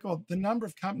 off the record, the number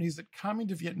of companies that come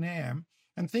into Vietnam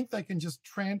and think they can just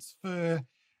transfer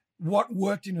what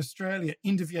worked in Australia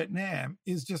into Vietnam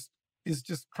is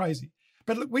just crazy.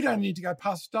 But look, we don't need to go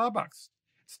past Starbucks.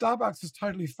 Starbucks has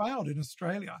totally failed in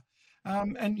Australia.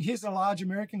 And here's a large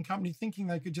American company thinking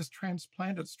they could just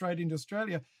transplant it straight into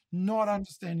Australia, not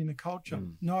understanding the culture,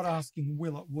 not asking,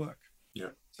 will it work?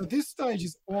 Yeah. So this stage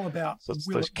is all about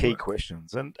those key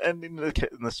questions, and in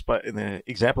the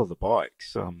example of the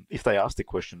bikes, if they ask the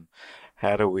question,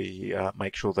 how do we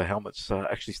make sure the helmets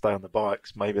actually stay on the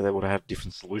bikes? Maybe they would have had a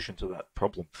different solution to that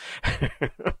problem.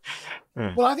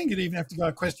 Well, I think you'd even have to go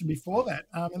a question before that,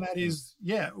 and that is,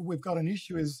 we've got an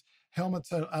issue: is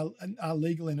helmets are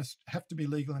legal have to be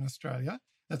legal in Australia.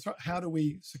 That's right. How do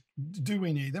we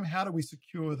need them? How do we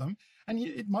secure them? And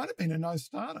it might have been a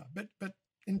no-starter, but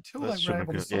until they were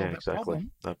able to solve that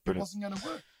problem, it wasn't going to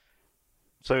work.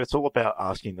 So it's all about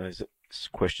asking those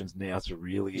questions now to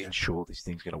really ensure this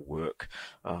thing's going to work.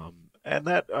 And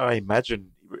that, I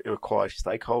imagine, requires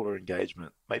stakeholder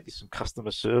engagement, maybe some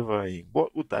customer surveying.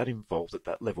 What would that involve at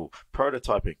that level?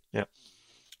 Prototyping,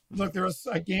 Look, there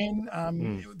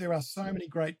are so many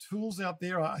great tools out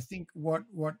there. I think what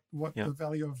the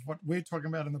value of what we're talking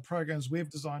about in the programs we've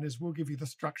designed is we'll give you the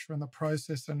structure and the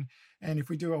process. And if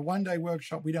we do a one-day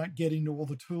workshop, we don't get into all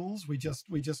the tools. We just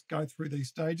go through these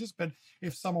stages. But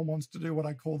if someone wants to do what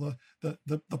I call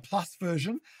the plus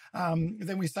version,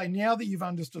 then we say, now that you've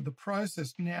understood the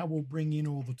process, now we'll bring in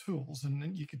all the tools.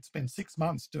 And you could spend 6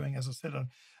 months doing, as I said,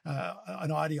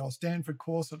 an IDEO Stanford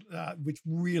course, which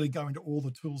really go into all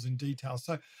the tools in detail.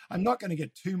 So I'm not going to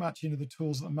get too much into the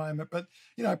tools at the moment, but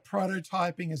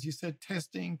prototyping, as you said,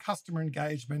 testing, customer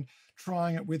engagement,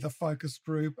 trying it with a focus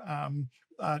group,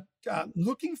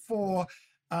 looking for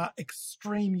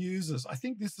extreme users. I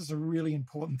think this is a really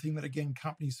important thing that, again,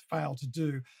 companies fail to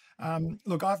do.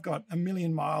 Look, I've got 1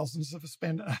 million miles and sort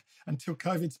of until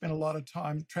COVID, spent a lot of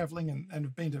time traveling and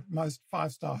have been to most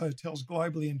 5-star hotels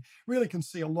globally and really can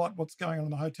see a lot what's going on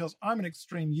in the hotels. I'm an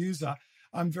extreme user.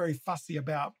 I'm very fussy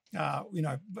about, I'm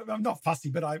not fussy,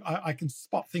 but I can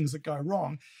spot things that go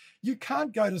wrong. You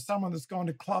can't go to someone that's gone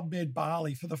to Club Med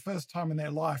Bali for the first time in their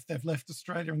life. They've left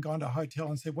Australia and gone to a hotel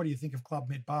and said, what do you think of Club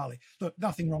Med Bali? Look,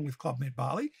 nothing wrong with Club Med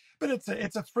Bali, but it's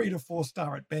a 3 to 4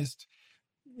 star at best.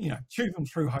 Chew them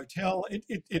through hotel.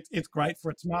 It's great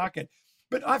for its market.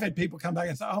 But I've had people come back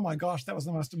and say, oh my gosh, that was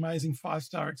the most amazing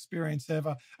 5-star experience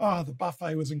ever. Oh, the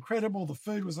buffet was incredible. The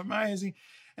food was amazing.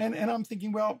 And I'm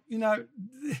thinking, well, you know,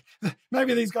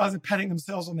 maybe these guys are patting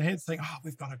themselves on the head saying, oh,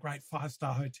 we've got a great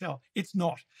 5-star hotel. It's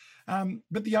not.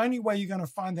 But the only way you're going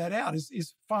to find that out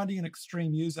is finding an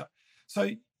extreme user. So,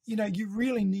 you know, you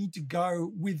really need to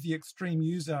go with the extreme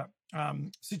user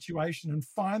situation and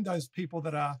find those people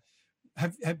that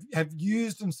have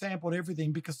used and sampled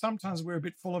everything, because sometimes we're a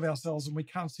bit full of ourselves and we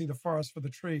can't see the forest for the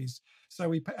trees. So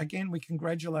we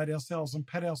congratulate ourselves and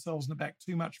pat ourselves in the back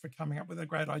too much for coming up with a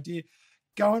great idea.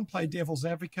 Go and play devil's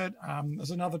advocate.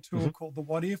 There's another tool called the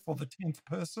what if, or the 10th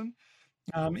person.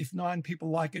 If 9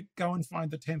 people like it, go and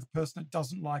find the 10th person that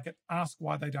doesn't like it. Ask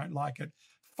why they don't like it.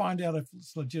 Find out if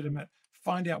it's legitimate.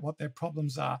 Find out what their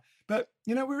problems are. But,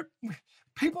 you know,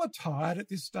 people are tired at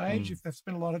this stage. If they've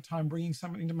spent a lot of time bringing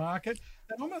something to market,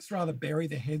 they'd almost rather bury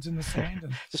their heads in the sand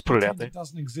and just put it out there. It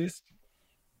doesn't exist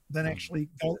than actually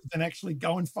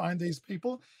go and find these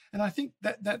people. And I think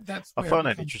that's where I find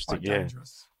that interesting. Yeah.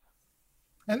 Dangerous.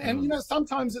 And you know,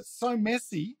 sometimes it's so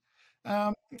messy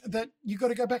that you've got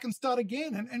to go back and start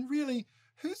again. And really,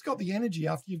 who's got the energy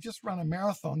after you've just run a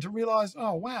marathon to realize,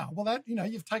 oh, wow, well, that, you know,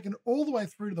 you've taken all the way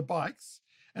through to the bikes,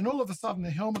 and all of a sudden the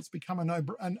helmet's become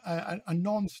a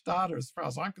non-starter as far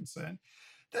as I'm concerned.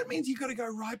 That means you've got to go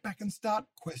right back and start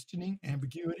questioning,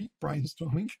 ambiguity,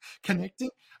 brainstorming,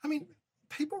 connecting. I mean,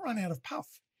 people run out of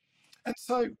puff. And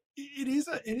so it is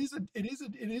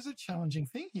a challenging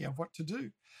thing here of what to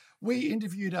do. We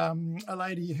interviewed a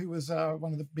lady who was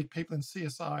one of the big people in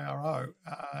CSIRO,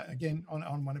 again,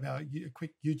 on one of our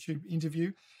quick YouTube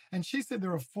interview. And she said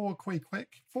there are four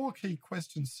key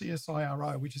questions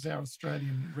CSIRO, which is our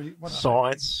Australian...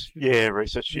 Science,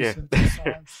 research,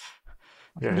 science.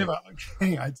 Anyway,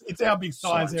 it's our big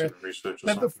science area.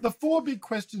 But the 4 big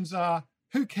questions are,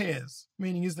 who cares?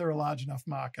 Meaning, is there a large enough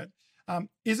market?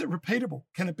 Is it repeatable?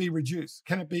 Can it be reduced?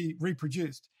 Can it be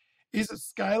reproduced? Is it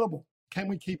scalable? Can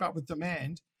we keep up with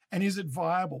demand? And is it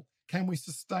viable? Can we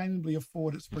sustainably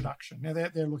afford its production? Now,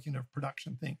 they're looking at a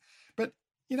production thing. But,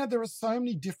 you know, there are so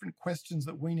many different questions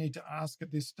that we need to ask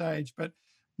at this stage. But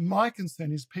my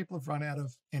concern is people have run out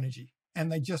of energy and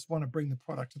they just want to bring the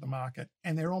product to the market.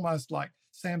 And they're almost like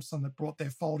Samsung that brought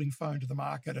their folding phone to the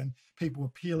market, and people were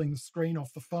peeling the screen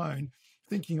off the phone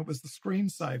thinking it was the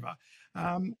screensaver.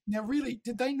 Now, really,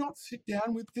 did they not sit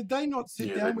down with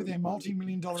their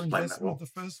multi-million-dollar investment of the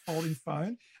first folding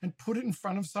phone and put it in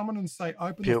front of someone and say,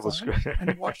 open the phone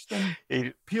and watch them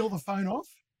peel the phone off?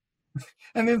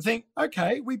 And then think,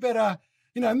 okay, we better,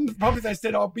 you know, probably they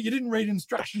said, oh, but you didn't read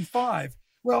instruction 5.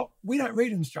 Well, we don't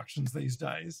read instructions these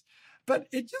days. But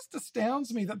it just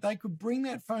astounds me that they could bring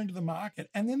that phone to the market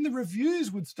and then the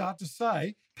reviews would start to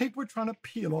say people were trying to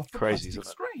peel off the plastic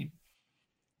screen.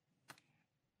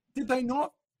 Did they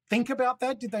not think about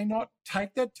that? Did they not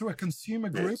take that to a consumer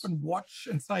group and watch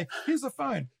and say, here's a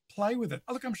phone, play with it?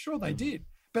 Oh, look, I'm sure they did.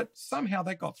 But somehow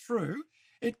that got through.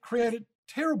 It created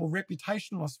terrible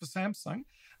reputation loss for Samsung.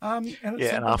 And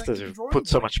after they've put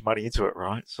so much money into it,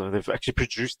 right? So they've actually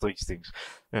produced these things.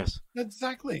 Yes.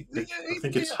 Exactly. I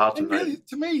think it's hard to really,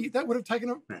 to me, that would have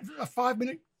taken a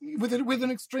 5-minute with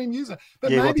an extreme user. But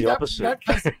maybe maybe the opposite. That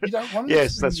case, you don't want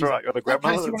yes, that's right. Got a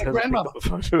grandmother. You want a grandmother.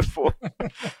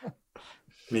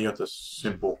 You got the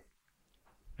simple.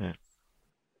 Yeah.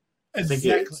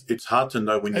 Exactly. I think it's hard to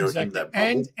know when you're in that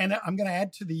bubble. And I'm going to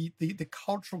add to the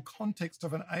cultural context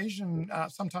of an Asian,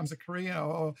 sometimes a Korean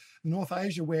or North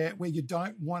Asia, where you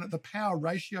don't want it. The power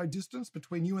ratio distance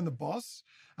between you and the boss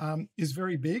is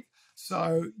very big.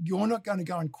 So you're not going to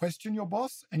go and question your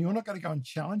boss, and you're not going to go and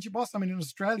challenge your boss. I mean, in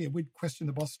Australia, we'd question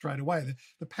the boss straight away.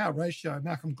 The power ratio,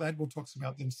 Malcolm Gladwell talks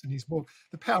about this in his book,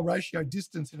 the power ratio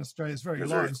distance in Australia is very low.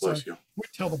 Very close, so we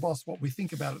tell the boss what we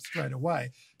think about it straight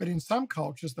away. But in some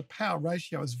cultures, the power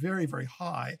ratio is very, very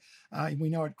high. We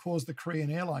know it caused the Korean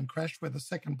airline crash where the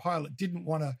second pilot didn't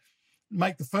want to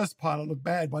make the first pilot look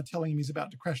bad by telling him he's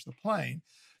about to crash the plane.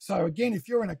 So again, if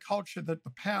you're in a culture that the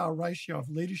power ratio of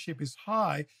leadership is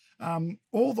high,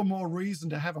 all the more reason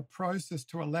to have a process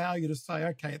to allow you to say,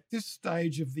 okay, at this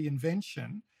stage of the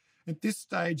invention, at this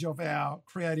stage of our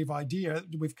creative idea,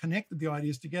 we've connected the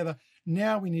ideas together.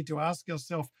 Now we need to ask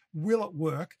ourselves, will it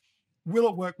work? Will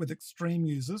it work with extreme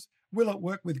users? Will it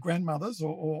work with grandmothers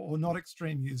or not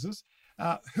extreme users?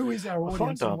 Who is our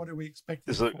audience and what do we expect?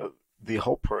 The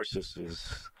whole process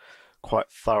is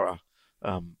quite thorough.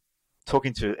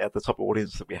 Talking to at the top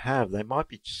audience that we have, they might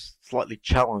be slightly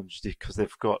challenged because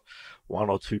they've got 1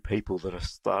 or 2 people that are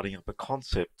starting up a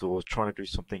concept or trying to do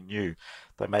something new.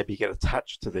 They maybe get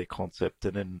attached to their concept,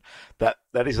 and then that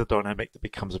is a dynamic that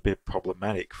becomes a bit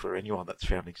problematic for anyone that's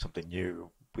founding something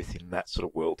new. within that sort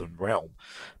of world and realm.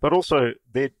 But also,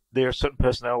 there are a certain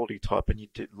personality type, and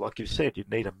like you said, you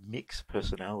need a mix of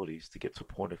personalities to get to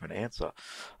a point of an answer.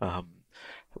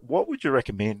 What would you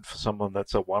recommend for someone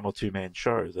that's a 1 or 2 man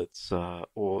show, that's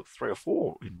or 3 or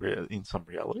 4 in some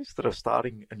realities, that are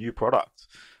starting a new product?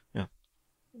 Yeah.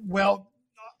 Well,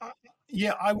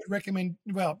 yeah, I would recommend,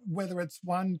 well, whether it's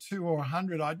 1, 2, or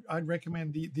 100, I'd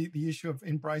recommend the issue of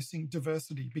embracing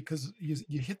diversity, because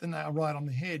you hit the nail right on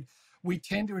the head. We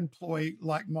tend to employ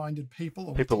like-minded people,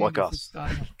 or people like us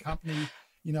starting up a company.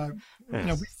 Yes.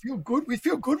 We feel good. We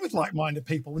feel good with like-minded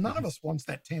people. None of us wants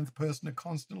that 10th person to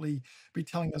constantly be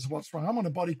telling us what's wrong. I'm on a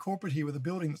body corporate here with a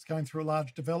building that's going through a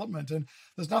large development, and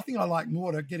there's nothing I like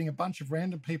more to getting a bunch of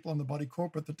random people on the body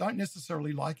corporate that don't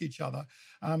necessarily like each other,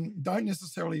 don't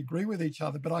necessarily agree with each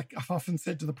other. But I've often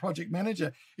said to the project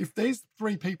manager, if these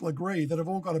 3 people agree that have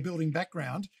all got a building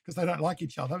background, because they don't like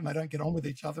each other and they don't get on with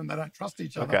each other and they don't trust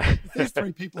each other, if these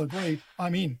 3 people agree,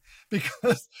 I'm in,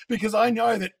 because I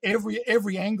know that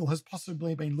every angle has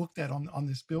possibly been looked at on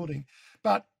this building.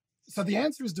 But so the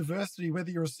answer is diversity, whether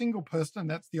you're a single person,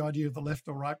 that's the idea of the left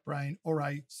or right brain, or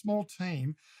a small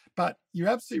team. But you're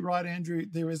absolutely right, Andrew.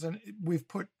 We've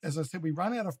put, as I said, we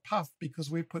run out of puff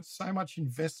because we've put so much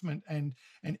investment and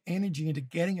energy into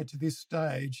getting it to this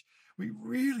stage. We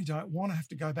really don't want to have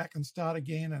to go back and start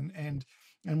again, and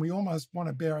we almost want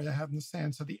to bury our head in the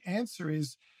sand. So the answer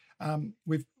is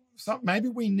maybe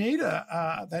we need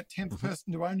that 10th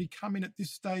person to only come in at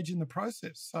this stage in the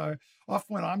process. So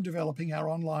often when I'm developing our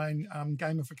online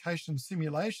gamification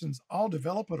simulations, I'll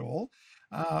develop it all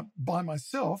by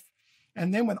myself.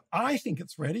 And then when I think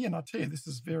it's ready, and I tell you, this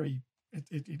is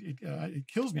it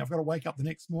kills me. I've got to wake up the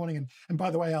next morning. And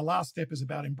by the way, our last step is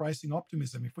about embracing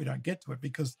optimism if we don't get to it,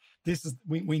 because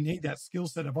we need that skill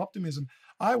set of optimism.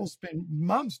 I will spend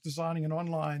months designing an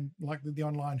online, like the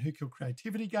online Who Killed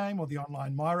Creativity game or the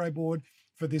online Miro board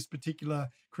for this particular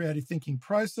creative thinking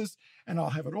process. And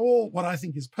I'll have it all, what I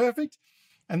think is perfect.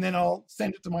 And then I'll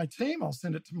send it to my team. I'll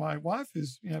send it to my wife,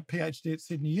 who's PhD at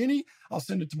Sydney Uni. I'll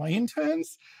send it to my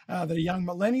interns that are young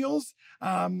millennials,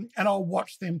 and I'll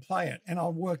watch them play it. And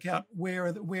I'll work out where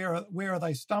are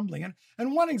they stumbling.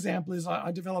 And one example is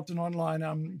I developed an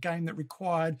online game that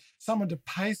required someone to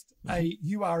paste a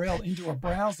URL into a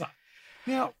browser.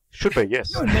 Now, should be,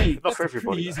 yes, not for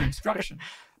everybody. Pretty easy instruction.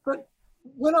 But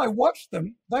when I watched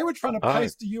them, they were trying to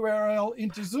paste a URL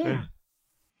into Zoom. Yeah.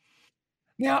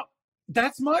 Now,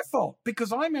 that's my fault,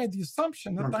 because I made the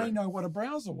assumption that they know what a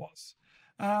browser was.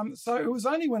 So it was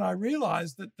only when I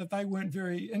realized that they weren't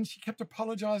and she kept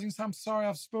apologizing. So I'm sorry,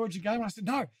 I've spoiled your game. And I said,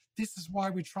 no, this is why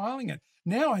we're trialing it.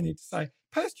 Now I need to say,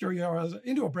 paste your URL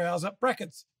into a browser,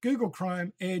 brackets, Google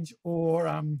Chrome, Edge, or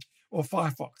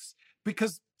Firefox,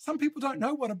 because some people don't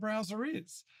know what a browser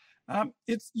is.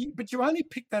 But you only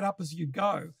pick that up as you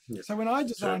go. Yep. So when I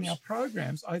design our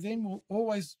programs, I then will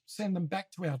always send them back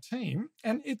to our team,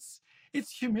 and it's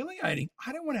humiliating.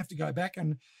 I don't want to have to go back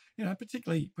and,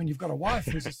 particularly when you've got a wife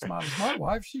who's as smart as my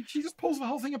wife, she just pulls the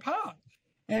whole thing apart.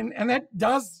 And that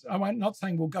does, I'm not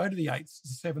saying we'll go to the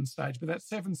 7th stage, but that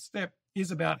 7th step is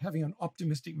about having an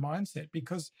optimistic mindset,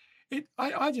 because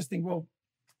I just think, well,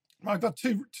 I've got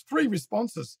 3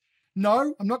 responses.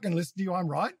 No, I'm not going to listen to you. I'm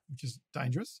right, which is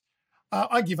dangerous.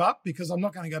 I give up because I'm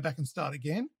not going to go back and start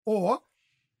again. Or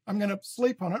I'm going to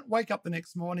sleep on it, wake up the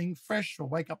next morning fresh, or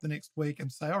wake up the next week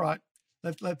and say, all right,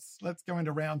 let's go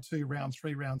into round 2, round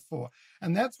 3, round 4.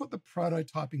 And that's what the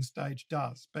prototyping stage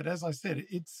does. But as I said,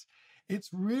 it's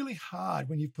really hard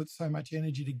when you've put so much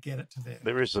energy to get it to there.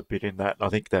 There is a bit in that. I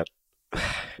think that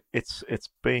it's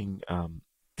being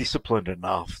disciplined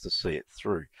enough to see it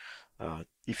through.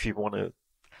 If you want to,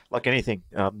 like anything,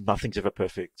 nothing's ever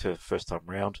perfect first time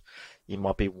round. You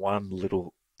might be one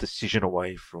little decision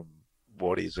away from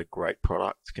what is a great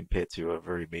product compared to a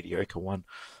very mediocre one,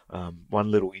 one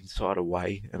little insight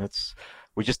away. And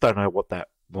we just don't know what that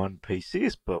one piece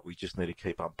is, but we just need to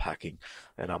keep unpacking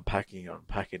and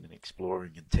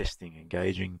exploring and testing,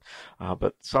 engaging.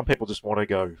 But some people just want to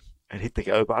go and hit the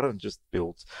go button and just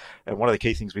build. And one of the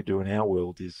key things we do in our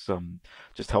world is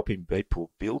just helping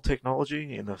people build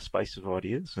technology in the space of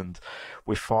ideas. And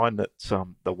we find that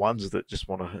the ones that just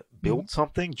want to build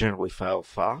something generally fail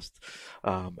fast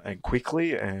and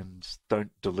quickly and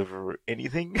don't deliver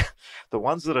anything. The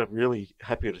ones that are really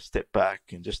happy to step back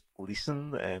and just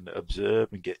listen and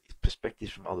observe and get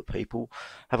perspectives from other people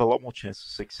have a lot more chance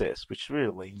of success, which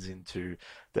really leans into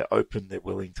they're open, they're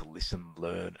willing to listen,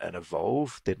 learn, and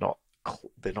evolve. They're not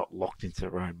locked into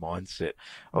their own mindset.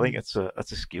 I think that's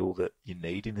a skill that you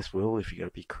need in this world if you're going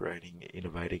to be creating,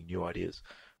 innovating new ideas.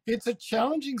 It's a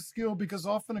challenging skill because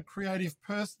often a creative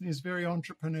person is very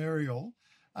entrepreneurial,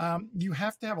 You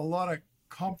have to have a lot of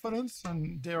confidence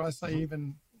and, dare I say,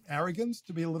 even arrogance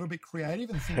to be a little bit creative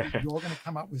and think that you're going to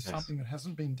come up with something that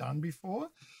hasn't been done before.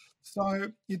 So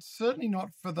it's certainly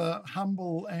not for the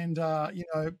humble and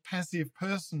passive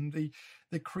person.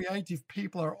 The creative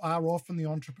people are often the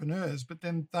entrepreneurs, but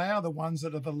then they are the ones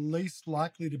that are the least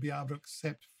likely to be able to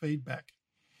accept feedback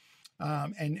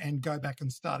and go back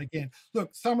and start again.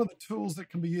 Look, some of the tools that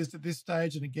can be used at this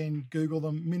stage, and again, Google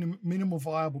them. Minimal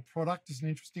viable product is an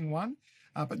interesting one,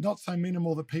 but not so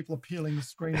minimal that people are peeling the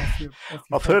screen off your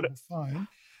phone.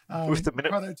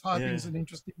 Prototyping is an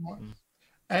interesting one.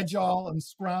 Agile and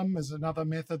Scrum is another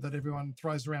method that everyone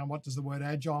throws around. What does the word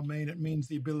agile mean? It means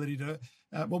the ability to,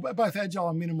 both agile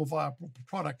and minimal viable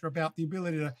product are about the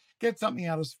ability to get something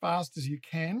out as fast as you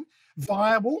can.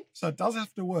 Viable, so it does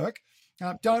have to work.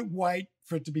 Don't wait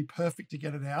for it to be perfect to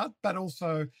get it out, but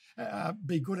also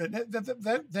be good at it.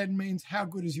 That then means how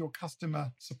good is your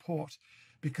customer support?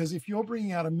 Because if you're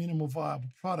bringing out a minimal viable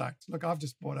product, look, I've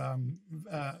just bought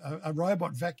a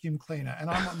robot vacuum cleaner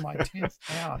and I'm on my 10th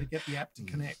hour to get the app to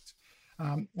connect.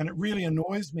 And it really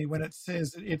annoys me when it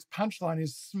says its punchline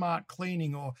is smart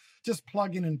cleaning or just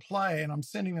plug in and play. And I'm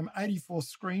sending them 84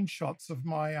 screenshots of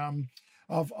my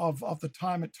of the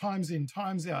time it times in,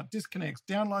 times out, disconnects,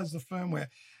 downloads the firmware.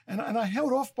 And I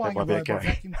held off buying a robot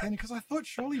vacuum cleaner because I thought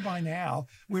surely by now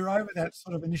we're over that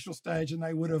sort of initial stage and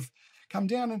they would have come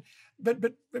down.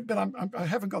 But I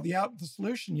haven't got the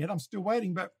solution yet. I'm still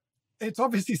waiting, but it's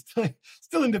obviously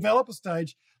still in developer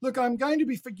stage. Look, I'm going to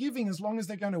be forgiving as long as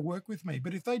they're going to work with me.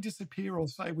 But if they disappear or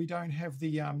say we don't have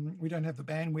the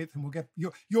bandwidth and we'll get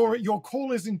your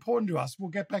call is important to us, we'll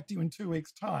get back to you in 2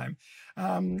 weeks' time,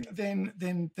 then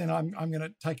I'm going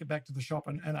to take it back to the shop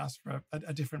and ask for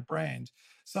a different brand.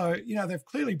 So they've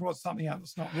clearly brought something out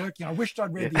that's not working. I wished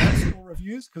I'd read the App Store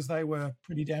reviews because they were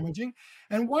pretty damaging.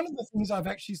 And one of the things I've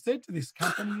actually said to this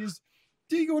company is,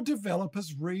 do your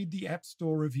developers read the App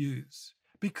Store reviews?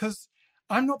 Because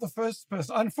I'm not the first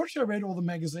person. Unfortunately, I read all the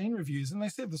magazine reviews and they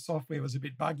said the software was a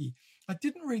bit buggy. I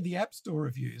didn't read the App Store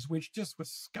reviews, which just was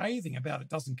scathing about it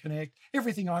doesn't connect,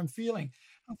 everything I'm feeling.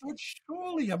 I thought,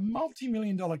 surely a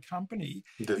multi-million-dollar company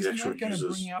is not going to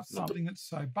bring out something that's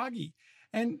so buggy.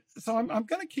 And so I'm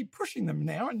going to keep pushing them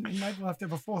now, and maybe we'll have to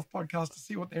have a fourth podcast to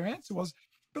see what their answer was.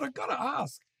 But I've got to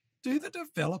ask, do the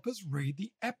developers read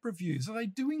the app reviews? Are they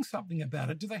doing something about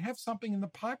it? Do they have something in the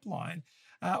pipeline?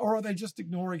 Or are they just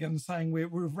ignoring it and saying,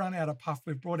 we've run out of puff,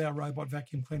 we've brought our robot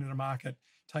vacuum cleaner to market,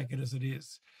 take it as it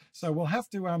is? So we'll have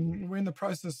to, we're in the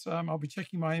process, I'll be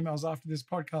checking my emails after this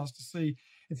podcast to see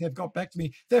if they've got back to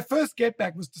me. Their first get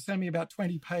back was to send me about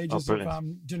 20 pages of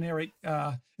generic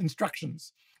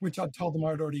instructions, which I'd told them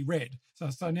I'd already read.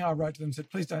 So now I wrote to them and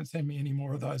said, please don't send me any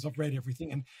more of those. I've read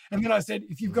everything. And then I said,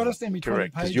 if you've got to send me 20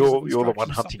 pages you're the one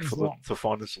hunting to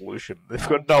find a solution. They've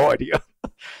got no idea.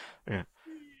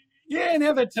 Yeah,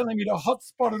 now they're telling me to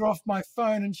hotspot it off my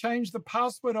phone and change the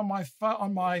password on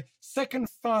my second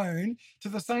phone to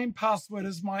the same password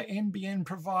as my NBN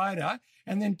provider,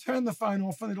 and then turn the phone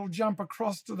off and it'll jump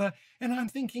across to the. And I'm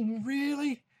thinking,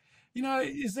 really,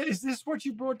 is this what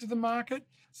you brought to the market?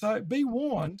 So be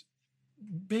warned,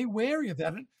 be wary of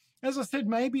that. And as I said,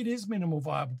 maybe it is minimal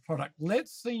viable product.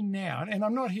 Let's see now. And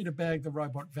I'm not here to bag the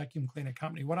robot vacuum cleaner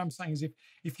company. What I'm saying is,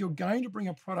 if you're going to bring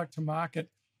a product to market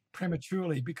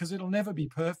prematurely, because it'll never be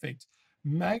perfect,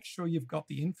 make sure you've got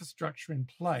the infrastructure in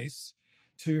place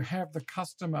to have the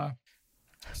customer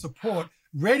support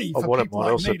ready for people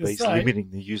like me to say. Limiting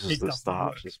the users that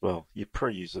start as well. Your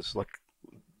pre-users,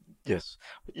 yes,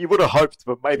 you would have hoped,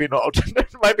 but maybe not.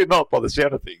 Maybe not by the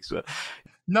sound of things. But.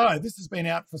 No, this has been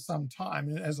out for some time.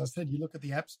 And as I said, you look at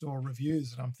the App Store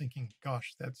reviews and I'm thinking,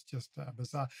 gosh, that's just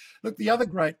bizarre. Look, the other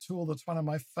great tool that's one of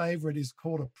my favorite is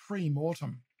called a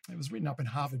pre-mortem. It was written up in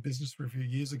Harvard Business Review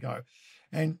years ago.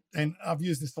 And I've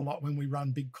used this a lot when we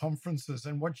run big conferences.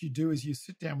 And what you do is you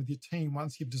sit down with your team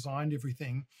once you've designed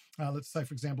everything. Let's say,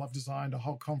 for example, I've designed a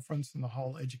whole conference and the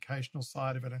whole educational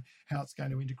side of it and how it's going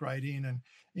to integrate in. And,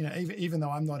 even though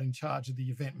I'm not in charge of the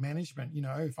event management,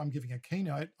 if I'm giving a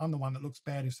keynote, I'm the one that looks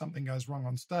bad if something goes wrong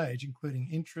on stage, including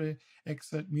intro,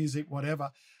 exit, music, whatever.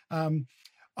 We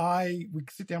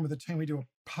sit down with the team, we do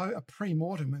a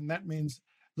pre-mortem, and that means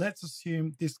let's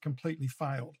assume this completely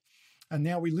failed. And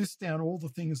now we list down all the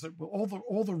things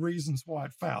all the reasons why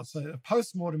it failed. So a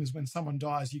post-mortem is when someone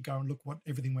dies, you go and look what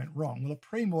everything went wrong. Well, a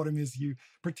pre-mortem is you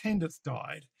pretend it's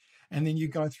died, and then you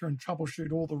go through and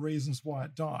troubleshoot all the reasons why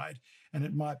it died. And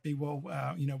it might be,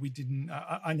 we didn't,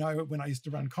 I know when I used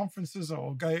to run conferences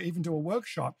or go even to a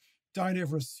workshop, don't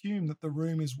ever assume that the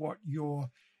room is what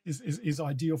is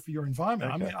ideal for your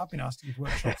environment. Okay. I mean, I've been asked to give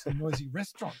workshops in noisy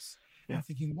restaurants. Yeah. I'm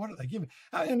thinking, what are they giving?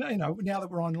 And now that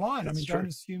we're online, That's don't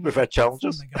assume we've had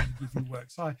challenges. They're going to give you work.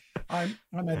 So I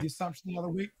made the assumption the other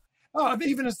week.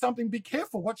 Even as something, be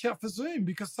careful, watch out for Zoom,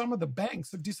 because some of the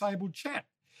banks have disabled chat.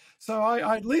 So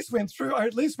I at least went through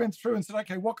and said,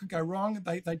 okay, what could go wrong?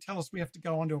 They tell us we have to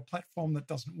go onto a platform that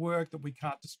doesn't work, that we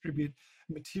can't distribute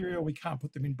material, we can't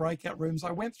put them in breakout rooms.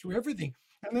 I went through everything.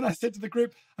 And then I said to the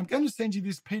group, I'm going to send you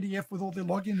this PDF with all the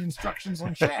login instructions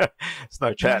on chat. It's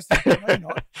no chat. Said, no,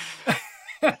 not.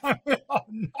 Oh,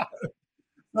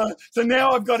 no. So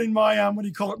now I've got in my,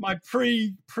 my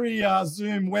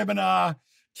pre-Zoom webinar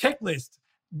checklist.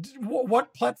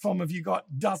 What platform have you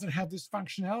got doesn't have this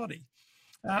functionality?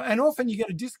 And often you get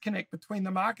a disconnect between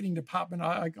the marketing department.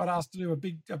 I got asked to do a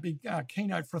big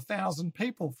keynote for 1,000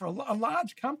 people for a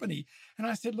large company. And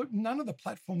I said, look, none of the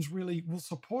platforms really will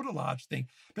support a large thing.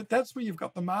 But that's where you've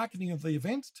got the marketing of the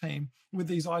events team with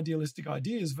these idealistic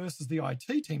ideas versus the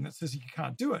IT team that says you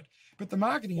can't do it. But the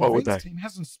marketing and events team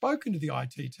hasn't spoken to the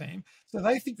IT team. So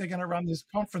they think they're going to run this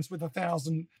conference with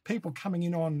 1,000 people coming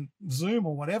in on Zoom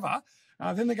or whatever.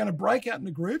 Then they're going to break out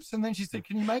into groups. And then she said,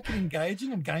 can you make it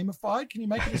engaging and gamified? Can you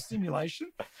make it a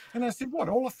simulation? And I said, what,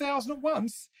 all 1,000 at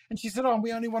once? And she said,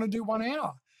 we only want to do 1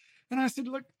 hour. And I said,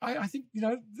 look, I think,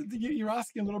 you're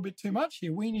asking a little bit too much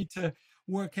here. We need to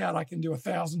work out, I can do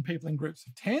 1,000 people in groups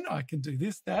of 10. I can do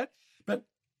this, that. But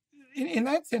in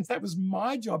that sense, that was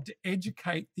my job to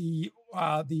educate the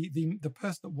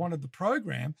person that wanted the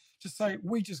program to say,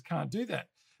 we just can't do that.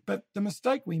 But the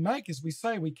mistake we make is we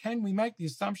say we make the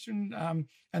assumption,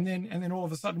 and then all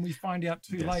of a sudden we find out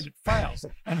too late it fails.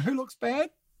 And who looks bad?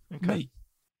 Okay. Me.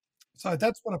 So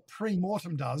that's what a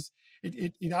pre-mortem does.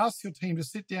 It asks your team to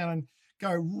sit down and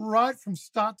go right from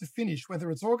start to finish, whether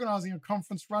it's organizing a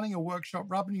conference, running a workshop,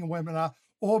 running a webinar,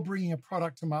 or bringing a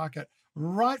product to market,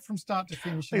 right from start to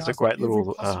finish. It's a great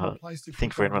little thing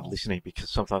for anyone listening,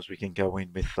 because sometimes we can go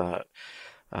in with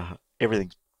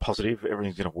everything's positive,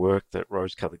 everything's going to work, that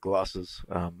rose-colored glasses,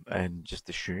 and just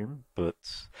assume. But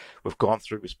we've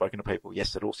spoken to people.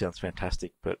 Yes, it all sounds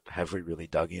fantastic, but have we really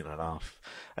dug in enough?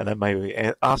 And then maybe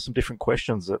ask some different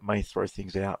questions that may throw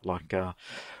things out, like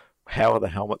how are the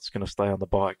helmets going to stay on the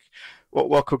bike?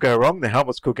 What could go wrong? The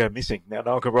helmets could go missing. Now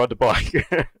no one can ride the bike.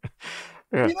 Yeah.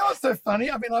 You know what's so funny?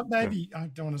 I mean, I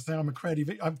don't want to say I'm a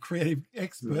creative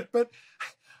expert, but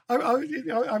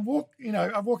I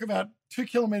walk about 2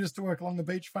 kilometers to work along the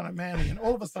beachfront at Manly, and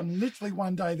all of a sudden, literally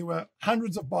one day, there were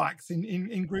hundreds of bikes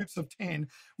in groups of 10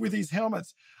 with these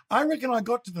helmets. I reckon I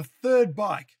got to the 3rd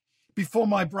bike before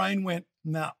my brain went,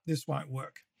 no, this won't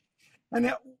work.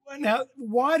 And now,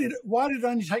 why did it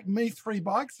only take me 3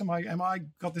 bikes? Am I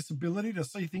got this ability to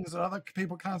see things that other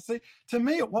people can't see? To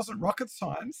me, it wasn't rocket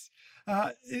science.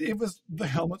 It was the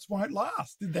helmets won't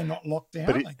last. They're not locked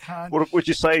down. They can't. What would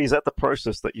you say is that the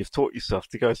process that you've taught yourself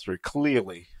to go through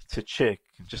clearly to check?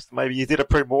 Just maybe you did a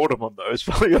pre-mortem on those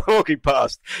while you're walking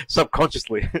past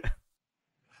subconsciously.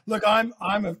 Look, I'm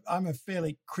a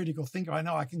fairly critical thinker. I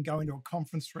know I can go into a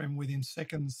conference room within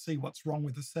seconds, see what's wrong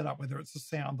with the setup, whether it's the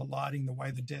sound, the lighting, the way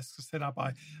the desks are set up.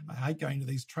 I hate going to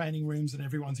these training rooms and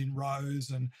everyone's in rows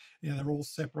and they're all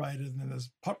separated, and then there's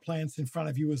pot plants in front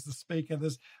of you as the speaker.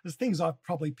 There's things I've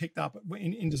probably picked up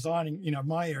in designing,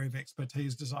 my area of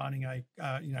expertise, designing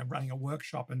running a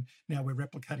workshop, and now we're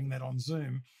replicating that on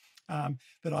Zoom.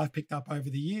 That I've picked up over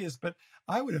the years. But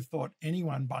I would have thought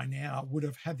anyone by now would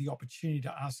have had the opportunity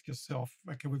to ask yourself,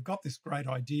 okay, we've got this great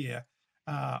idea.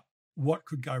 What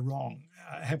could go wrong?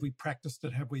 Have we practiced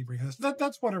it? Have we rehearsed?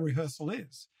 That's what a rehearsal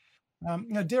is.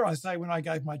 Dare I say, when I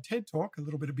gave my TED talk, a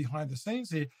little bit of behind the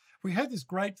scenes here, we had this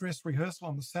great dress rehearsal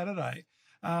on the Saturday,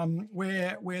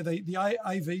 where the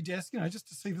AV desk, just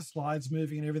to see the slides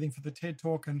moving and everything for the TED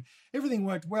talk, and everything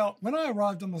worked well. When I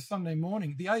arrived on the Sunday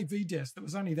morning, the AV desk that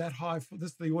was only that high, for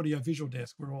this, the audio visual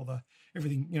desk where all the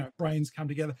everything, brains come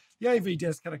together. The AV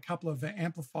desk had a couple of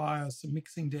amplifiers, some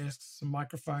mixing desks, some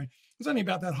microphone. It was only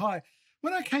about that high.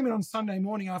 When I came in on Sunday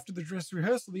morning after the dress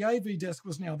rehearsal, the AV desk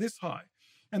was now this high.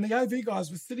 And the AV guys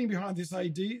were sitting behind this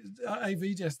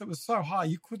AV desk that was so high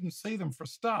you couldn't see them for a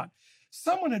start.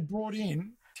 Someone had brought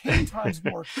in 10 times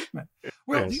more equipment.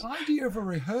 Well, yes. The idea of a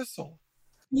rehearsal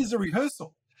is a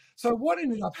rehearsal. So what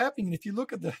ended up happening, and if you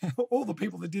look at all the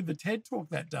people that did the TED talk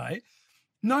that day,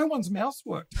 no one's mouse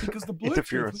worked because the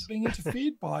Bluetooth was being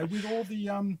interfered by with all the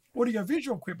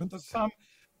audio-visual equipment that some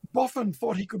boffin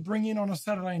thought he could bring in on a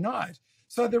Saturday night.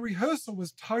 So the rehearsal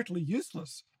was totally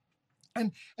useless.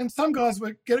 And some guys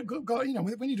when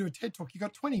you do a TED talk, you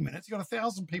got 20 minutes, you got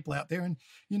 1,000 people out there, and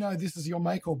this is your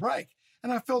make or break.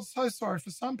 And I felt so sorry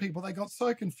for some people. They got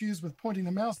so confused with pointing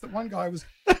the mouse that one guy was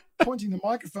pointing the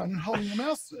microphone and holding the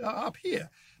mouse up here,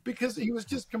 because he was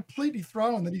just completely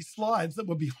thrown that his slides that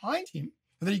were behind him,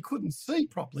 that he couldn't see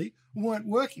properly, weren't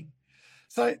working.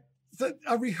 So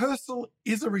a rehearsal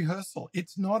is a rehearsal.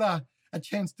 It's not a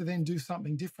chance to then do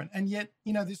something different. And yet,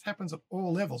 this happens at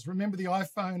all levels. Remember the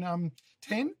iPhone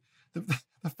 10?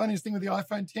 The funniest thing with the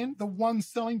iPhone 10, the one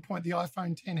selling point the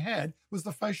iPhone 10 had was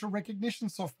the facial recognition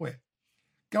software.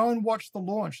 Go and watch the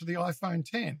launch of the iPhone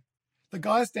 10. The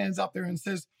guy stands up there and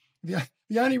says, the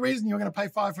only reason you're going to pay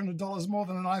 $500 more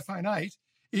than an iPhone 8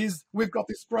 is we've got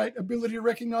this great ability to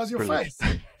recognize your face.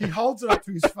 He holds it up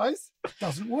to his face,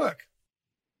 doesn't work.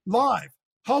 Live,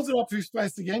 holds it up to his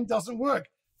face again, doesn't work.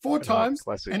 4 times,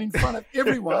 classic. And in front of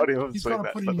everyone, he's got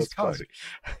to put in his code.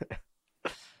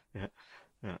 Yeah.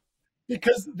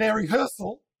 Because their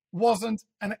rehearsal wasn't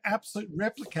an absolute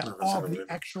replica of the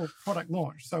actual product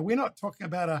launch. So we're not talking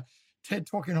about a TED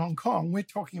Talk in Hong Kong. We're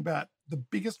talking about the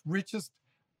biggest, richest,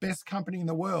 best company in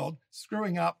the world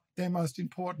screwing up their most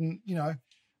important,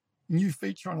 new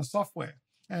feature on a software.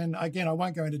 And again, I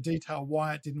won't go into detail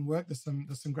why it didn't work. There's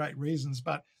some great reasons,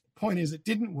 but the point is it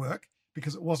didn't work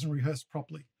because it wasn't rehearsed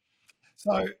properly.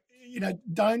 So,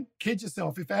 don't kid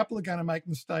yourself. If Apple are going to make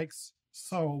mistakes,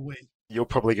 so are we. You're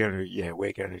probably going to,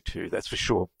 we're going to too, that's for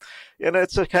sure. And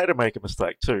it's okay to make a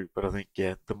mistake too, but I think,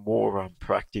 the more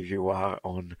proactive you are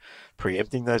on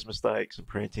preempting those mistakes and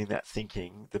preempting that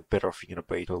thinking, the better off you're going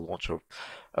to be to launch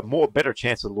a better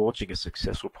chance of launching a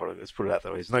successful product. Let's put it out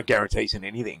that way. There's no guarantees in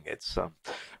anything. It's a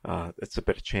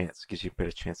better chance. It gives you a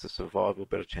better chance of survival,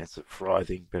 better chance of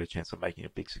thriving, better chance of making a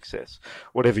big success,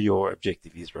 whatever your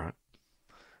objective is, right?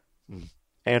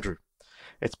 Andrew,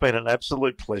 it's been an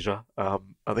absolute pleasure. I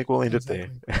think we'll end it there.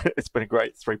 It's been a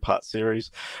great 3-part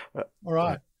series. All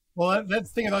right. Well,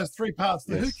 let's think of those 3 parts: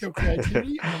 the who killed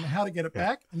creativity, and then how to get it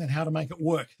back, and then how to make it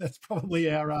work. That's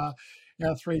probably our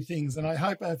 3 things. And I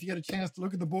hope if you get a chance to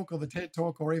look at the book or the TED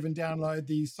Talk, or even download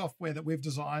the software that we've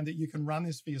designed, that you can run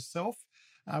this for yourself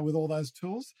with all those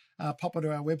tools. Pop onto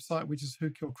our website, which is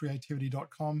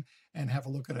whokilledcreativity.com, and have a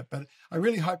look at it. But I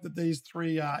really hope that these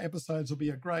 3 episodes will be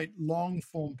a great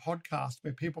long-form podcast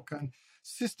where people can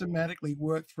systematically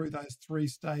work through those 3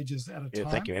 stages at a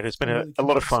time. Thank you, Ed. It's been a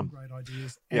lot of fun. Great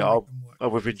ideas.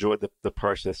 We've enjoyed the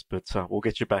process, but we'll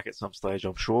get you back at some stage,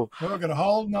 I'm sure. Well, we've got a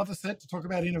whole another set to talk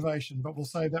about innovation, but we'll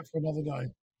save that for another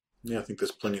day. Yeah, I think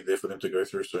there's plenty there for them to go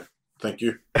through, so thank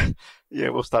you.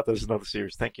 We'll start that as another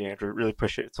series. Thank you, Andrew. Really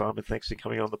appreciate your time, and thanks for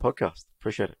coming on the podcast.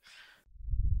 Appreciate it.